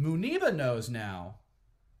 Muniba knows now.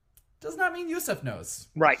 Does not mean Yusuf knows.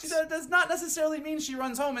 Right. She does not necessarily mean she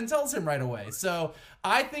runs home and tells him right away. So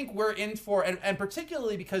I think we're in for, and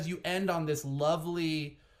particularly because you end on this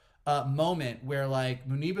lovely moment where like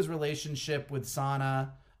Muniba's relationship with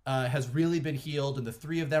Sana has really been healed and the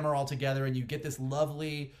 3 of them are all together and you get this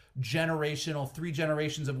lovely generational 3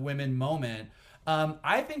 generations of women moment.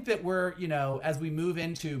 I think that we're, as we move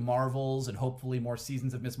into Marvels and hopefully more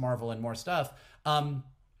seasons of Miss Marvel and more stuff,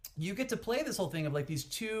 you get to play this whole thing of like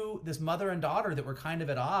this mother and daughter that were kind of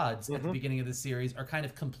at odds at the beginning of the series are kind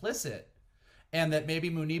of complicit. And that maybe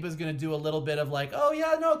Muniba's going to do a little bit of like, oh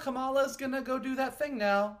yeah, no, Kamala's going to go do that thing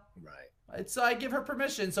now. Right. So I give her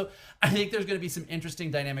permission. So I think there's going to be some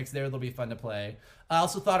interesting dynamics there that'll be fun to play. I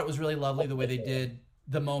also thought it was really lovely the way they did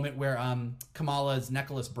the moment where Kamala's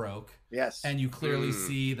necklace broke. Yes. And you clearly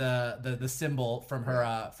see the symbol from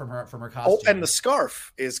her costume. Oh, and the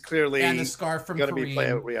scarf is clearly and the scarf from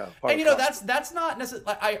Kareem. And that's not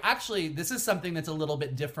necessarily. This is something that's a little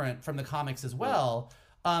bit different from the comics as well.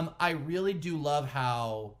 I really do love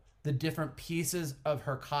how the different pieces of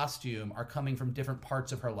her costume are coming from different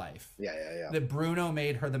parts of her life. Yeah. That Bruno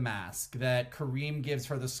made her the mask, that Kareem gives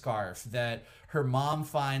her the scarf, that her mom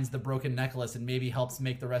finds the broken necklace and maybe helps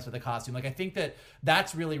make the rest of the costume. Like, I think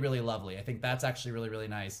that's really, really lovely. I think that's actually really, really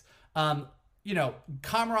nice.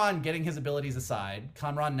 Kamran getting his abilities aside,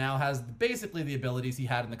 Kamran now has basically the abilities he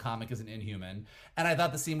had in the comic as an Inhuman. And I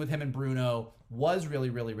thought the scene with him and Bruno was really,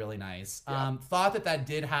 really, really nice. Yeah. Thought that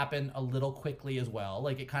did happen a little quickly as well.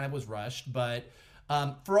 Like, it kind of was rushed, but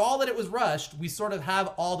for all that it was rushed, we sort of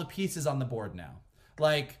have all the pieces on the board now.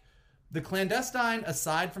 Like, the clandestine,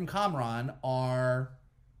 aside from Kamran, are,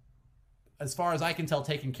 as far as I can tell,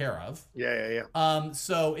 taken care of. Yeah.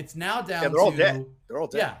 So it's now down they're all dead. They're all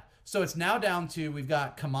dead. Yeah. So it's now down to, we've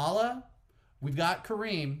got Kamala, we've got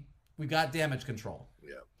Kareem, we've got Damage Control.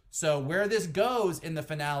 Yeah. So where this goes in the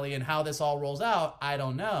finale and how this all rolls out, I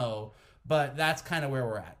don't know. But that's kind of where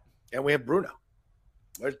we're at. And we have Bruno.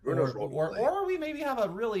 Where's Bruno's role? Or we maybe have a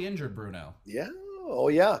really injured Bruno. Yeah. Oh,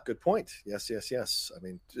 yeah. Good point. Yes. I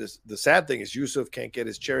mean, the sad thing is Yusuf can't get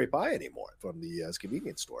his cherry pie anymore from the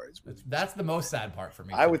convenience store. That's the most sad part for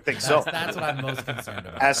me. I would think so. That's what I'm most concerned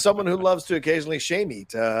about. As someone who loves to occasionally shame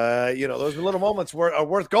eat, those little moments are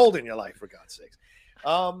worth gold in your life, for God's sakes.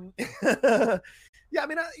 Yeah, I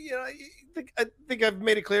mean, I think I've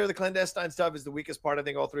made it clear the clandestine stuff is the weakest part. I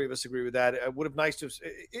think all three of us agree with that. It would have nice to have,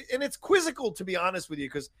 and it's quizzical, to be honest with you,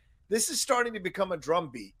 because this is starting to become a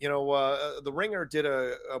drumbeat. The Ringer did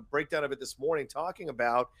a breakdown of it this morning, talking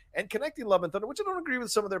about and connecting Love and Thunder, which I don't agree with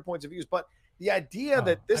some of their points of views, but the idea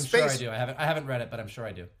that this phase, I do. I haven't read it, but I'm sure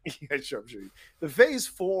I do. Yeah, sure, I'm sure. The phase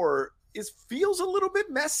 4 feels a little bit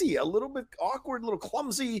messy, a little bit awkward, a little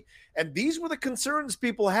clumsy, and these were the concerns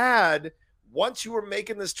people had once you were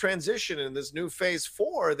making this transition in this new phase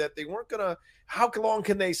 4, that they weren't gonna. How long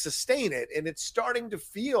can they sustain it? And it's starting to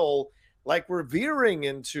feel like we're veering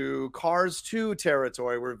into Cars 2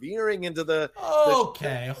 territory. We're veering into the.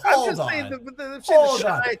 Okay, hold on. Hold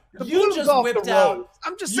on. You just whipped out.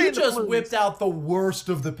 I'm just saying. You just whipped out the worst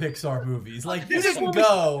of the Pixar movies. Like, you didn't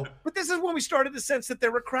go. But this is when we started to sense that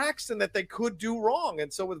there were cracks and that they could do wrong.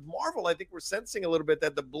 And so with Marvel, I think we're sensing a little bit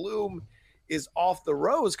that the bloom is off the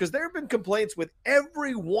rose, because there have been complaints with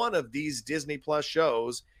every one of these Disney Plus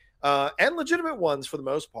shows, and legitimate ones for the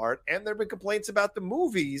most part. And there have been complaints about the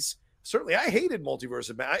movies. Certainly, I hated Multiverse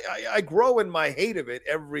of Madness. I grow in my hate of it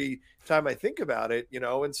every time I think about it,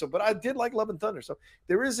 and so, but I did like Love and Thunder. So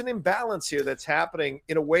there is an imbalance here that's happening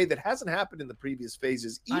in a way that hasn't happened in the previous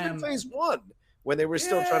phases, even phase 1, when they were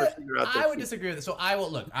still trying to figure out. I would disagree with this. So I will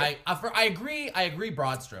look. I agree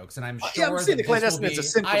broad strokes, and I'm sure I'm saying the clandestine is a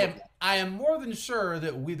symptom. I am more than sure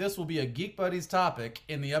that this will be a Geek Buddies topic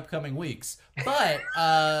in the upcoming weeks. But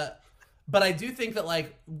I do think that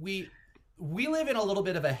we live in a little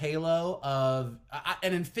bit of a halo of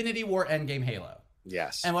an Infinity War Endgame halo.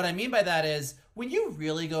 Yes. And what I mean by that is, when you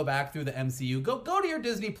really go back through the MCU, go to your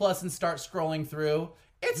Disney Plus and start scrolling through,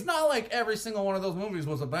 it's not like every single one of those movies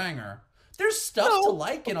was a banger. There's stuff to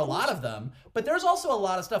like in a lot of them, but there's also a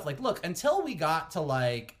lot of stuff. Like, look, until we got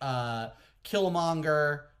to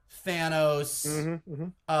Killmonger, Thanos,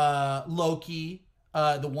 Loki,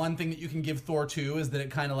 the one thing that you can give Thor to is that it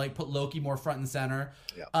kind of put Loki more front and center.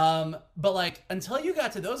 Yeah. But until you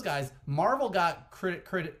got to those guys, Marvel got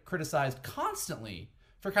criticized constantly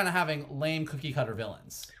for kind of having lame cookie cutter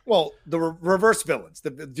villains. Well, the reverse villains, the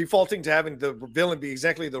defaulting to having the villain be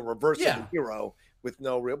exactly the reverse of the hero with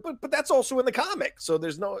no real, but that's also in the comic. So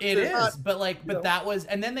there's no, it is, not, but that was,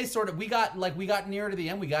 and then they sort of, we got nearer to the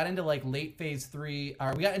end. We got into late phase 3,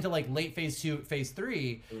 or we got into late phase 2, phase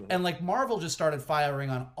 3, and Marvel just started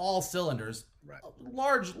firing on all cylinders. Right.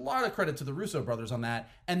 A lot of credit to the Russo brothers on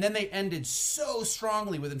that. And then they ended so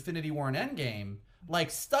strongly with Infinity War and Endgame,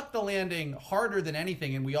 stuck the landing harder than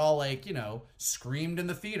anything. And we all screamed in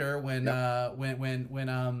the theater when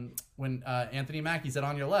Anthony Mackie said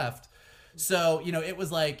 "On Your Left." So, you know, it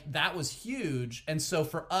was like, that was huge. And so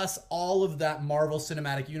for us, all of that Marvel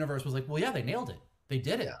Cinematic Universe was like, well, yeah, they nailed it. They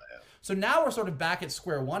did it. Yeah. So now we're sort of back at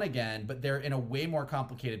square one again, but they're in a way more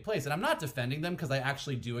complicated place. And I'm not defending them because I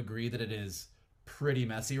actually do agree that it is pretty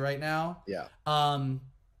messy right now. Yeah.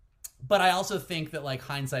 But I also think that like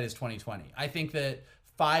hindsight is 2020. I think that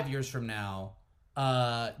 5 years from now,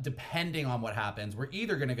 depending on what happens, we're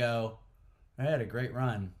either going to go, I had a great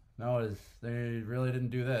run. No, they really didn't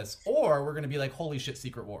do this. Or we're going to be like, holy shit,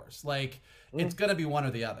 Secret Wars. Like, it's going to be one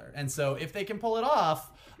or the other. And so if they can pull it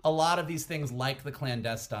off, a lot of these things like the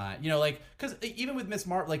clandestine, you know, like, because even with Miss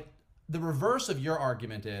Marvel, like, the reverse of your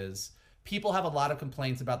argument is people have a lot of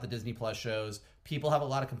complaints about the Disney Plus shows. People have a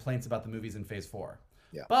lot of complaints about the movies in Phase 4.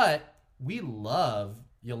 Yeah. But we love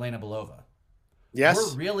Yelena Belova. Yes.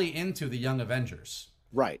 We're really into the Young Avengers.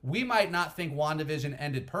 Right. We might not think WandaVision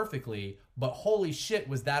ended perfectly, but holy shit,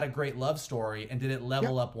 was that a great love story, and did it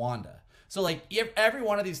level up Wanda? So, like, if every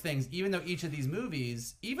one of these things, even though each of these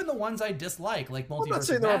movies, even the ones I dislike, like Multiverse of Madness... I'm not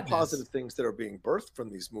saying there aren't positive things that are being birthed from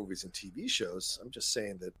these movies and TV shows. I'm just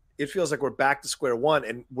saying that it feels like we're back to square one,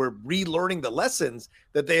 and we're relearning the lessons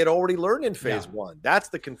that they had already learned in Phase 1. That's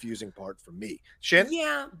the confusing part for me. Shin?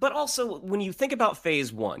 Yeah, but also, when you think about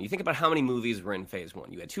Phase 1, you think about how many movies were in Phase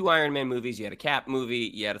 1. You had 2 Iron Man movies, you had a Cap movie,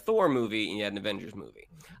 you had a Thor movie, and you had an Avengers movie.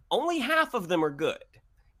 Only half of them are good.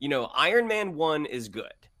 You know, Iron Man 1 is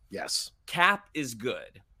good. Yes. Cap is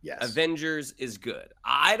good. Yes. Avengers is good.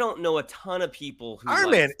 I don't know a ton of people who Iron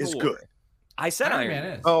like Man Thor. is good. I said Iron Man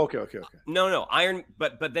Man. is. Oh, okay. No,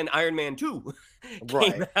 but then Iron Man 2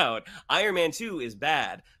 came out. Iron Man 2 is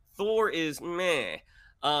bad. Thor is meh.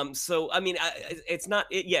 So I mean, it's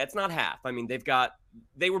not half. I mean,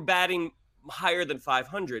 they were batting higher than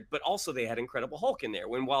 500, but also they had Incredible Hulk in there.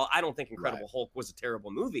 While I don't think Incredible Hulk was a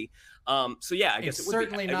terrible movie, so yeah, I guess it's it would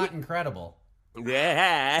certainly not incredible.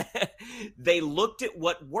 Yeah, they looked at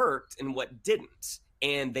what worked and what didn't,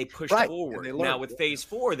 and they pushed forward. Now with Phase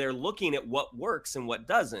 4, they're looking at what works and what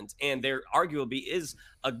doesn't, and there arguably is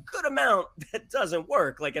a good amount that doesn't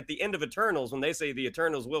work. Like at the end of Eternals, when they say the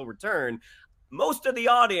Eternals will return, most of the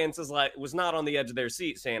audience was not on the edge of their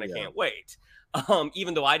seat saying, "I can't wait."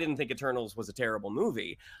 Even though I didn't think Eternals was a terrible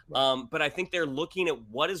movie, but I think they're looking at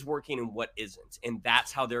what is working and what isn't, and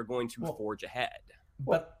that's how they're going to forge ahead.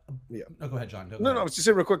 But go ahead, John. Go ahead. I was just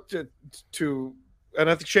saying real quick to and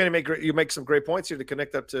I think Shannon you make some great points here to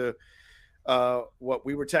connect up to what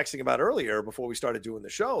we were texting about earlier before we started doing the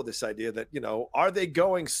show. This idea that, you know, are they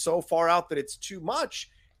going so far out that it's too much,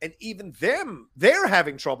 and even they're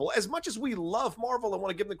having trouble. As much as we love Marvel and want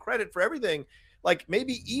to give them credit for everything, like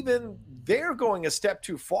maybe even they're going a step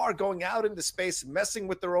too far, going out into space, messing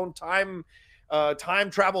with their own time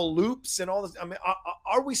travel loops and all this. I mean,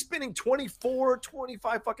 are we spinning 24,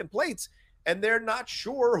 25 fucking plates, and they're not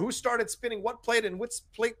sure who started spinning what plate and which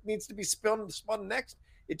plate needs to be spun next?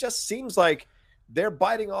 It just seems like they're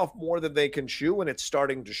biting off more than they can chew, and it's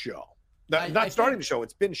starting to show. To show,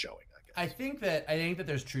 it's been showing. I think that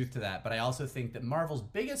there's truth to that, but I also think that Marvel's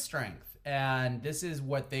biggest strength, and this is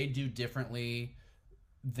what they do differently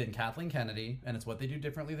than Kathleen Kennedy, and it's what they do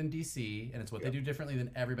differently than DC, and it's what they do differently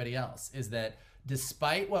than everybody else, is that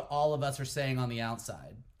despite what all of us are saying on the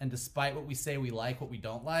outside, and despite what we say we like, what we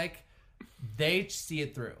don't like, they see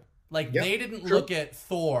it through. Like they didn't look at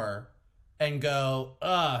Thor and go,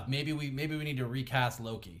 maybe we need to recast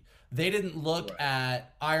Loki. They didn't look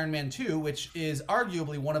at Iron Man 2, which is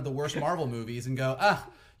arguably one of the worst Marvel movies, and go,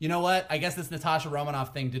 you know what? I guess this Natasha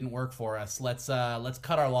Romanoff thing didn't work for us. Let's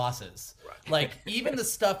cut our losses. Right. Like even the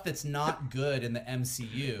stuff that's not good in the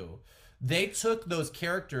MCU, they took those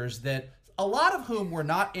characters that a lot of whom were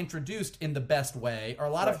not introduced in the best way, or a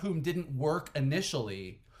lot of whom didn't work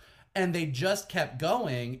initially, and they just kept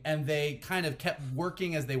going, and they kind of kept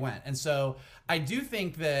working as they went. And so I do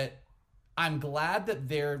think that I'm glad that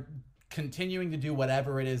they're continuing to do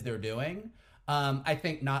whatever it is they're doing. I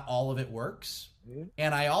think not all of it works.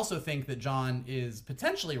 And I also think that John is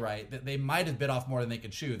potentially right, that they might have bit off more than they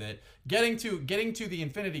could chew, that getting to the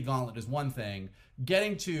Infinity Gauntlet is one thing.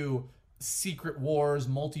 Getting to Secret Wars,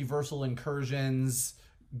 multiversal incursions,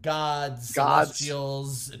 gods,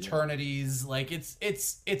 celestials, eternities, like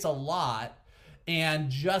it's a lot. And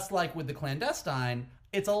just like with the clandestine,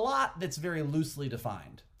 it's a lot that's very loosely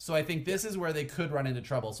defined. So I think this is where they could run into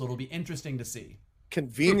trouble. So it'll be interesting to see.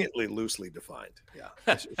 Conveniently loosely defined. Yeah.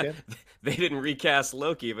 They didn't recast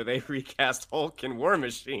Loki, but they recast Hulk and War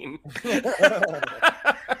Machine.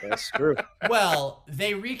 That's true. Well,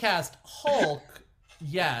 they recast Hulk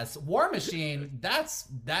Yes, War Machine. That's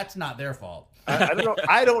not their fault. I don't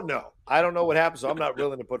know. I don't know what happened, so I'm not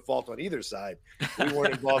willing to put fault on either side. We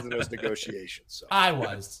weren't involved in those negotiations. So I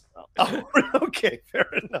was. Oh, okay, fair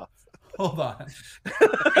enough. Hold on.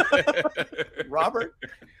 Robert.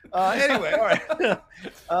 Anyway, all right.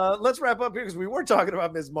 Let's wrap up here because we were talking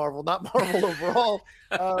about Ms. Marvel, not Marvel overall.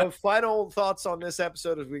 Final thoughts on this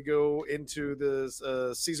episode as we go into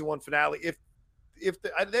the season 1 finale. If they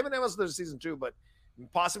haven't announced there's season 2, but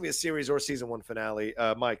possibly a series or season 1 finale.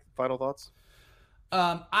 Mike, final thoughts?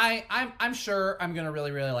 I'm sure I'm gonna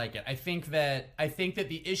really like it. I think that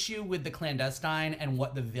the issue with the clandestine and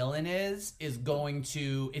what the villain is going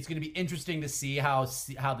to be interesting to see how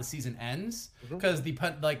the season ends, because the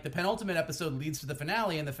penultimate episode leads to the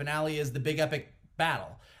finale, and the finale is the big epic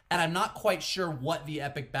battle, and I'm not quite sure what the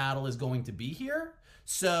epic battle is going to be here.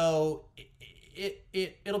 So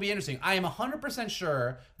it'll be interesting. I am 100%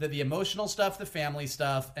 sure that the emotional stuff, the family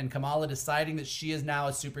stuff, and Kamala deciding that she is now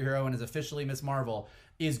a superhero and is officially Miss Marvel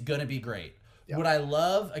is gonna be great. Yep. Would I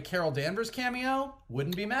love a Carol Danvers cameo?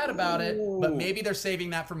 Wouldn't be mad about it, but maybe they're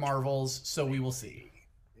saving that for Marvels, so we will see.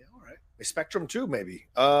 Yeah, all right. A Spectrum too, maybe.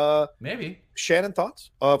 Maybe. Shannon,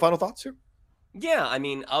 thoughts? Final thoughts here? Yeah, I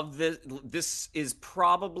mean, this is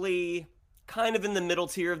probably kind of in the middle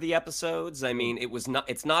tier of the episodes. I mean, it's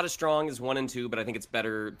not as strong as 1 and 2, but I think it's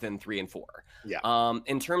better than 3 and 4. Yeah.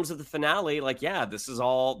 In terms of the finale, this is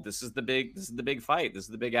the big fight. This is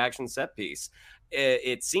the big action set piece.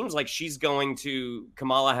 It seems like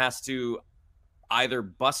Kamala has to either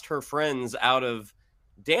bust her friends out of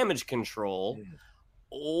damage control,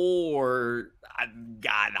 or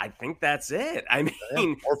I think that's it. I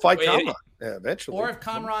mean, or fight Kamran eventually. Or if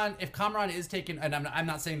Kamran is taken, and I'm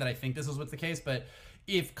not saying that I think this is what's the case, but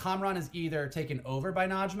if Kamran is either taken over by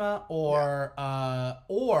Najma or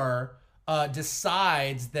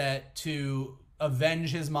decides that to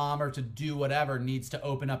avenge his mom or to do whatever needs to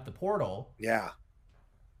open up the portal. Yeah.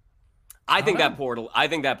 I think that portal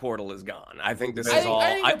is gone. I think this is all.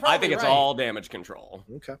 I think it's all damage control.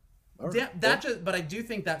 Okay. But I do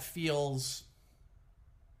think that feels.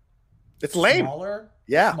 It's lame. Smaller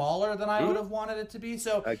than I would have wanted it to be.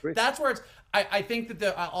 So that's where it's. I think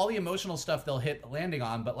that all the emotional stuff they'll hit landing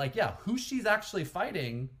on, but who she's actually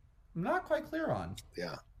fighting, I'm not quite clear on.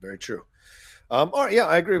 Yeah, very true. All right, yeah,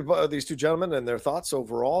 I agree with these two gentlemen and their thoughts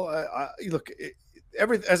overall.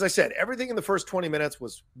 As I said, everything in the first 20 minutes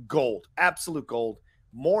was gold, absolute gold.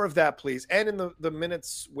 More of that, please. And in the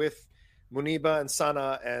minutes with Muniba and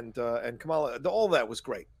Sana and Kamala, all that was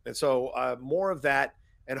great. And so more of that.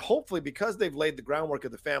 And hopefully, because they've laid the groundwork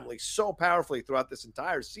of the family so powerfully throughout this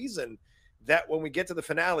entire season, that when we get to the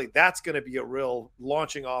finale, that's going to be a real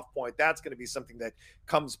launching off point. That's going to be something that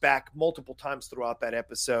comes back multiple times throughout that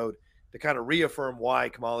episode to kind of reaffirm why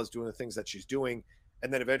Kamala is doing the things that she's doing.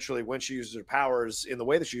 And then eventually, when she uses her powers in the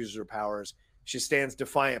way that she uses her powers, she stands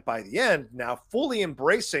defiant by the end, now fully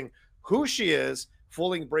embracing who she is,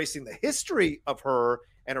 fully embracing the history of her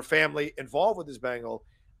and her family involved with this bangle.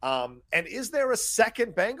 And is there a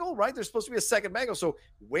second bangle, right? There's supposed to be a second bangle. So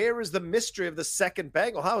where is the mystery of the second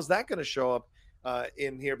bangle? How is that going to show up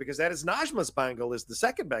in here? Because that is Najma's bangle is the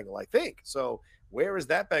second bangle, I think. So where is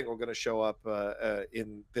that bangle going to show up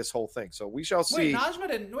in this whole thing? So we shall see. Najma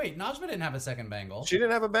didn't have a second bangle. She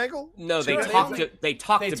didn't have a bangle? No, they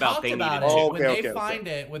talked about they needed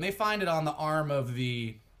it. When they find it on the arm of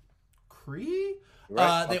the Kree,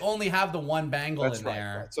 right. They only have the one bangle in right,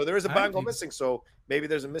 there. Right. So there is a bangle missing. So maybe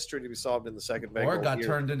there's a mystery to be solved in the second bangle. Or it got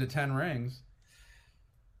turned into 10 rings.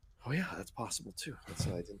 Oh, yeah, that's possible, too. I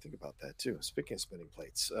didn't think about that, too. Speaking of spinning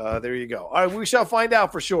plates, there you go. All right, we shall find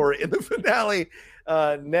out for sure in the finale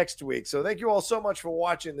next week. So thank you all so much for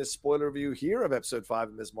watching this spoiler review here of Episode 5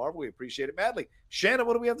 of Ms. Marvel. We appreciate it madly. Shannon,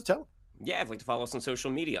 what do we have to tell them? Yeah, if you'd like to follow us on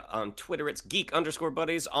social media. On Twitter, it's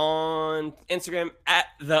geek_buddies. On Instagram,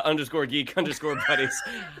 @the_geek_buddies.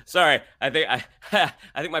 Sorry, I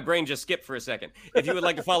think my brain just skipped for a second. If you would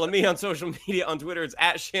like to follow me on social media, on Twitter, it's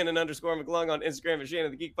 @Shannon_McClung. On Instagram, it's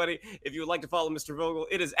Shannon the Geek Buddy. If you would like to follow Mr. Vogel,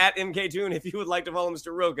 it is @MKToon. If you would like to follow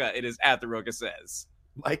Mr. Roca, it is @TheRocaSays.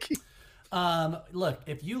 Mikey? Look,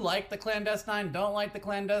 if you like the clandestine, don't like the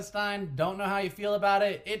clandestine, don't know how you feel about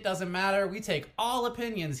it, it doesn't matter. We take all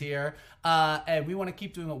opinions here, and we want to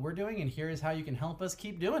keep doing what we're doing, and here is how you can help us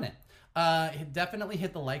keep doing it. Definitely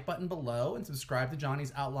hit the like button below and subscribe to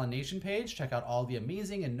Johnny's Outlaw Nation page. Check out all the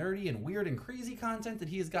amazing and nerdy and weird and crazy content that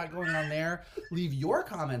he has got going on there. Leave your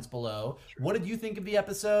comments below. What did you think of the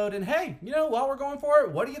episode? And hey, while we're going for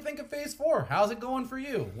it, what do you think of Phase 4? How's it going for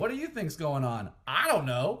you? What do you think's going on? I don't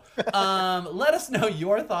know. Let us know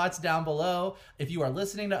your thoughts down below. If you are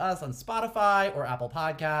listening to us on Spotify or Apple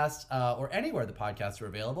Podcasts or anywhere the podcasts are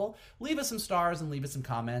available, leave us some stars and leave us some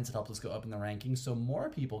comments. It helps us go up in the rankings so more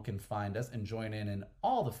people can find us and join in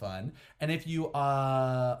all the fun. And if you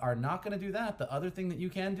are not going to do that, the other thing that you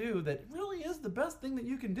can do that really is the best thing that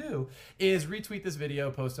you can do is retweet this video,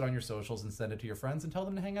 post it on your socials, and send it to your friends and tell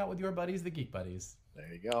them to hang out with your buddies, the Geek Buddies.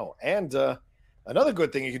 There you go. And another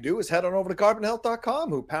good thing you can do is head on over to carbonhealth.com,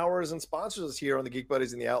 who powers and sponsors us here on the Geek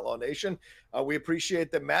Buddies in the Outlaw Nation. We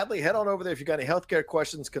appreciate them madly. Head on over there if you've got any healthcare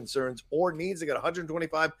questions, concerns, or needs. They got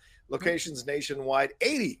 125 locations nationwide,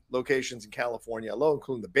 80 locations in California alone,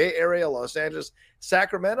 including the Bay Area, Los Angeles,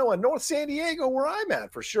 Sacramento, and North San Diego, where I'm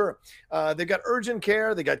at for sure. They've got urgent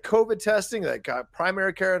care. They got COVID testing. They got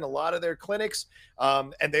primary care in a lot of their clinics.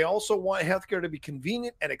 And they also want healthcare to be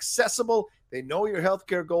convenient and accessible. They know your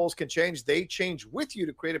healthcare goals can change. They change with you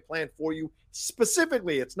to create a plan for you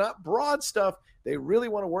specifically. It's not broad stuff. They really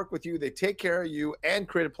want to work with you. They take care of you and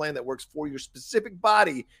create a plan that works for your specific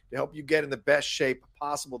body to help you get in the best shape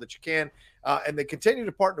possible that you can. And they continue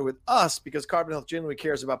to partner with us because Carbon Health genuinely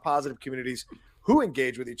cares about positive communities who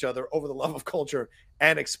engage with each other over the love of culture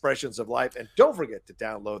and expressions of life. And don't forget to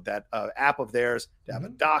download that app of theirs to have a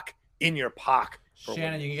doc in your pocket.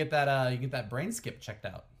 Shannon, you can get that brain skip checked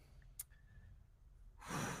out.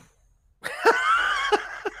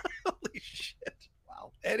 Holy shit.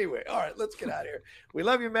 Wow. Anyway, all right, let's get out of here. We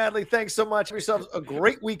love you madly. Thanks so much. Have yourselves a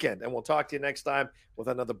great weekend, and we'll talk to you next time with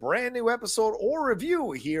another brand new episode or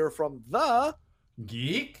review here from the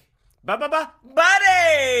Geek Buddies.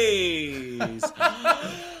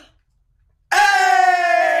 Hey!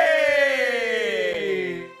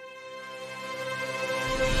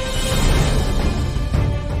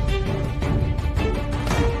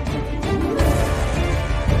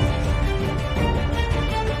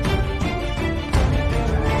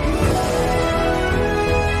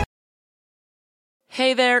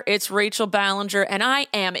 Hey there, it's Rachel Ballinger, and I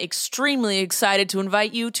am extremely excited to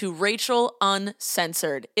invite you to Rachel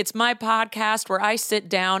Uncensored. It's my podcast where I sit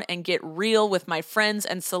down and get real with my friends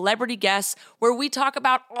and celebrity guests, where we talk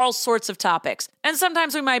about all sorts of topics. And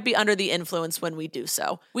sometimes we might be under the influence when we do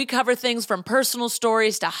so. We cover things from personal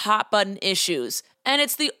stories to hot-button issues. And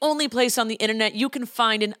it's the only place on the internet you can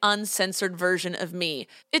find an uncensored version of me.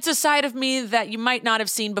 It's a side of me that you might not have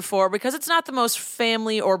seen before because it's not the most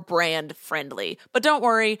family or brand friendly. But don't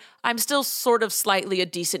worry, I'm still sort of slightly a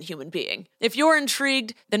decent human being. If you're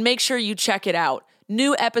intrigued, then make sure you check it out.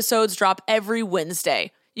 New episodes drop every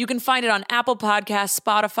Wednesday. You can find it on Apple Podcasts,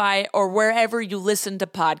 Spotify, or wherever you listen to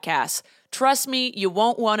podcasts. Trust me, you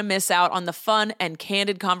won't want to miss out on the fun and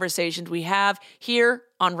candid conversations we have here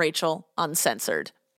on Rachel Uncensored.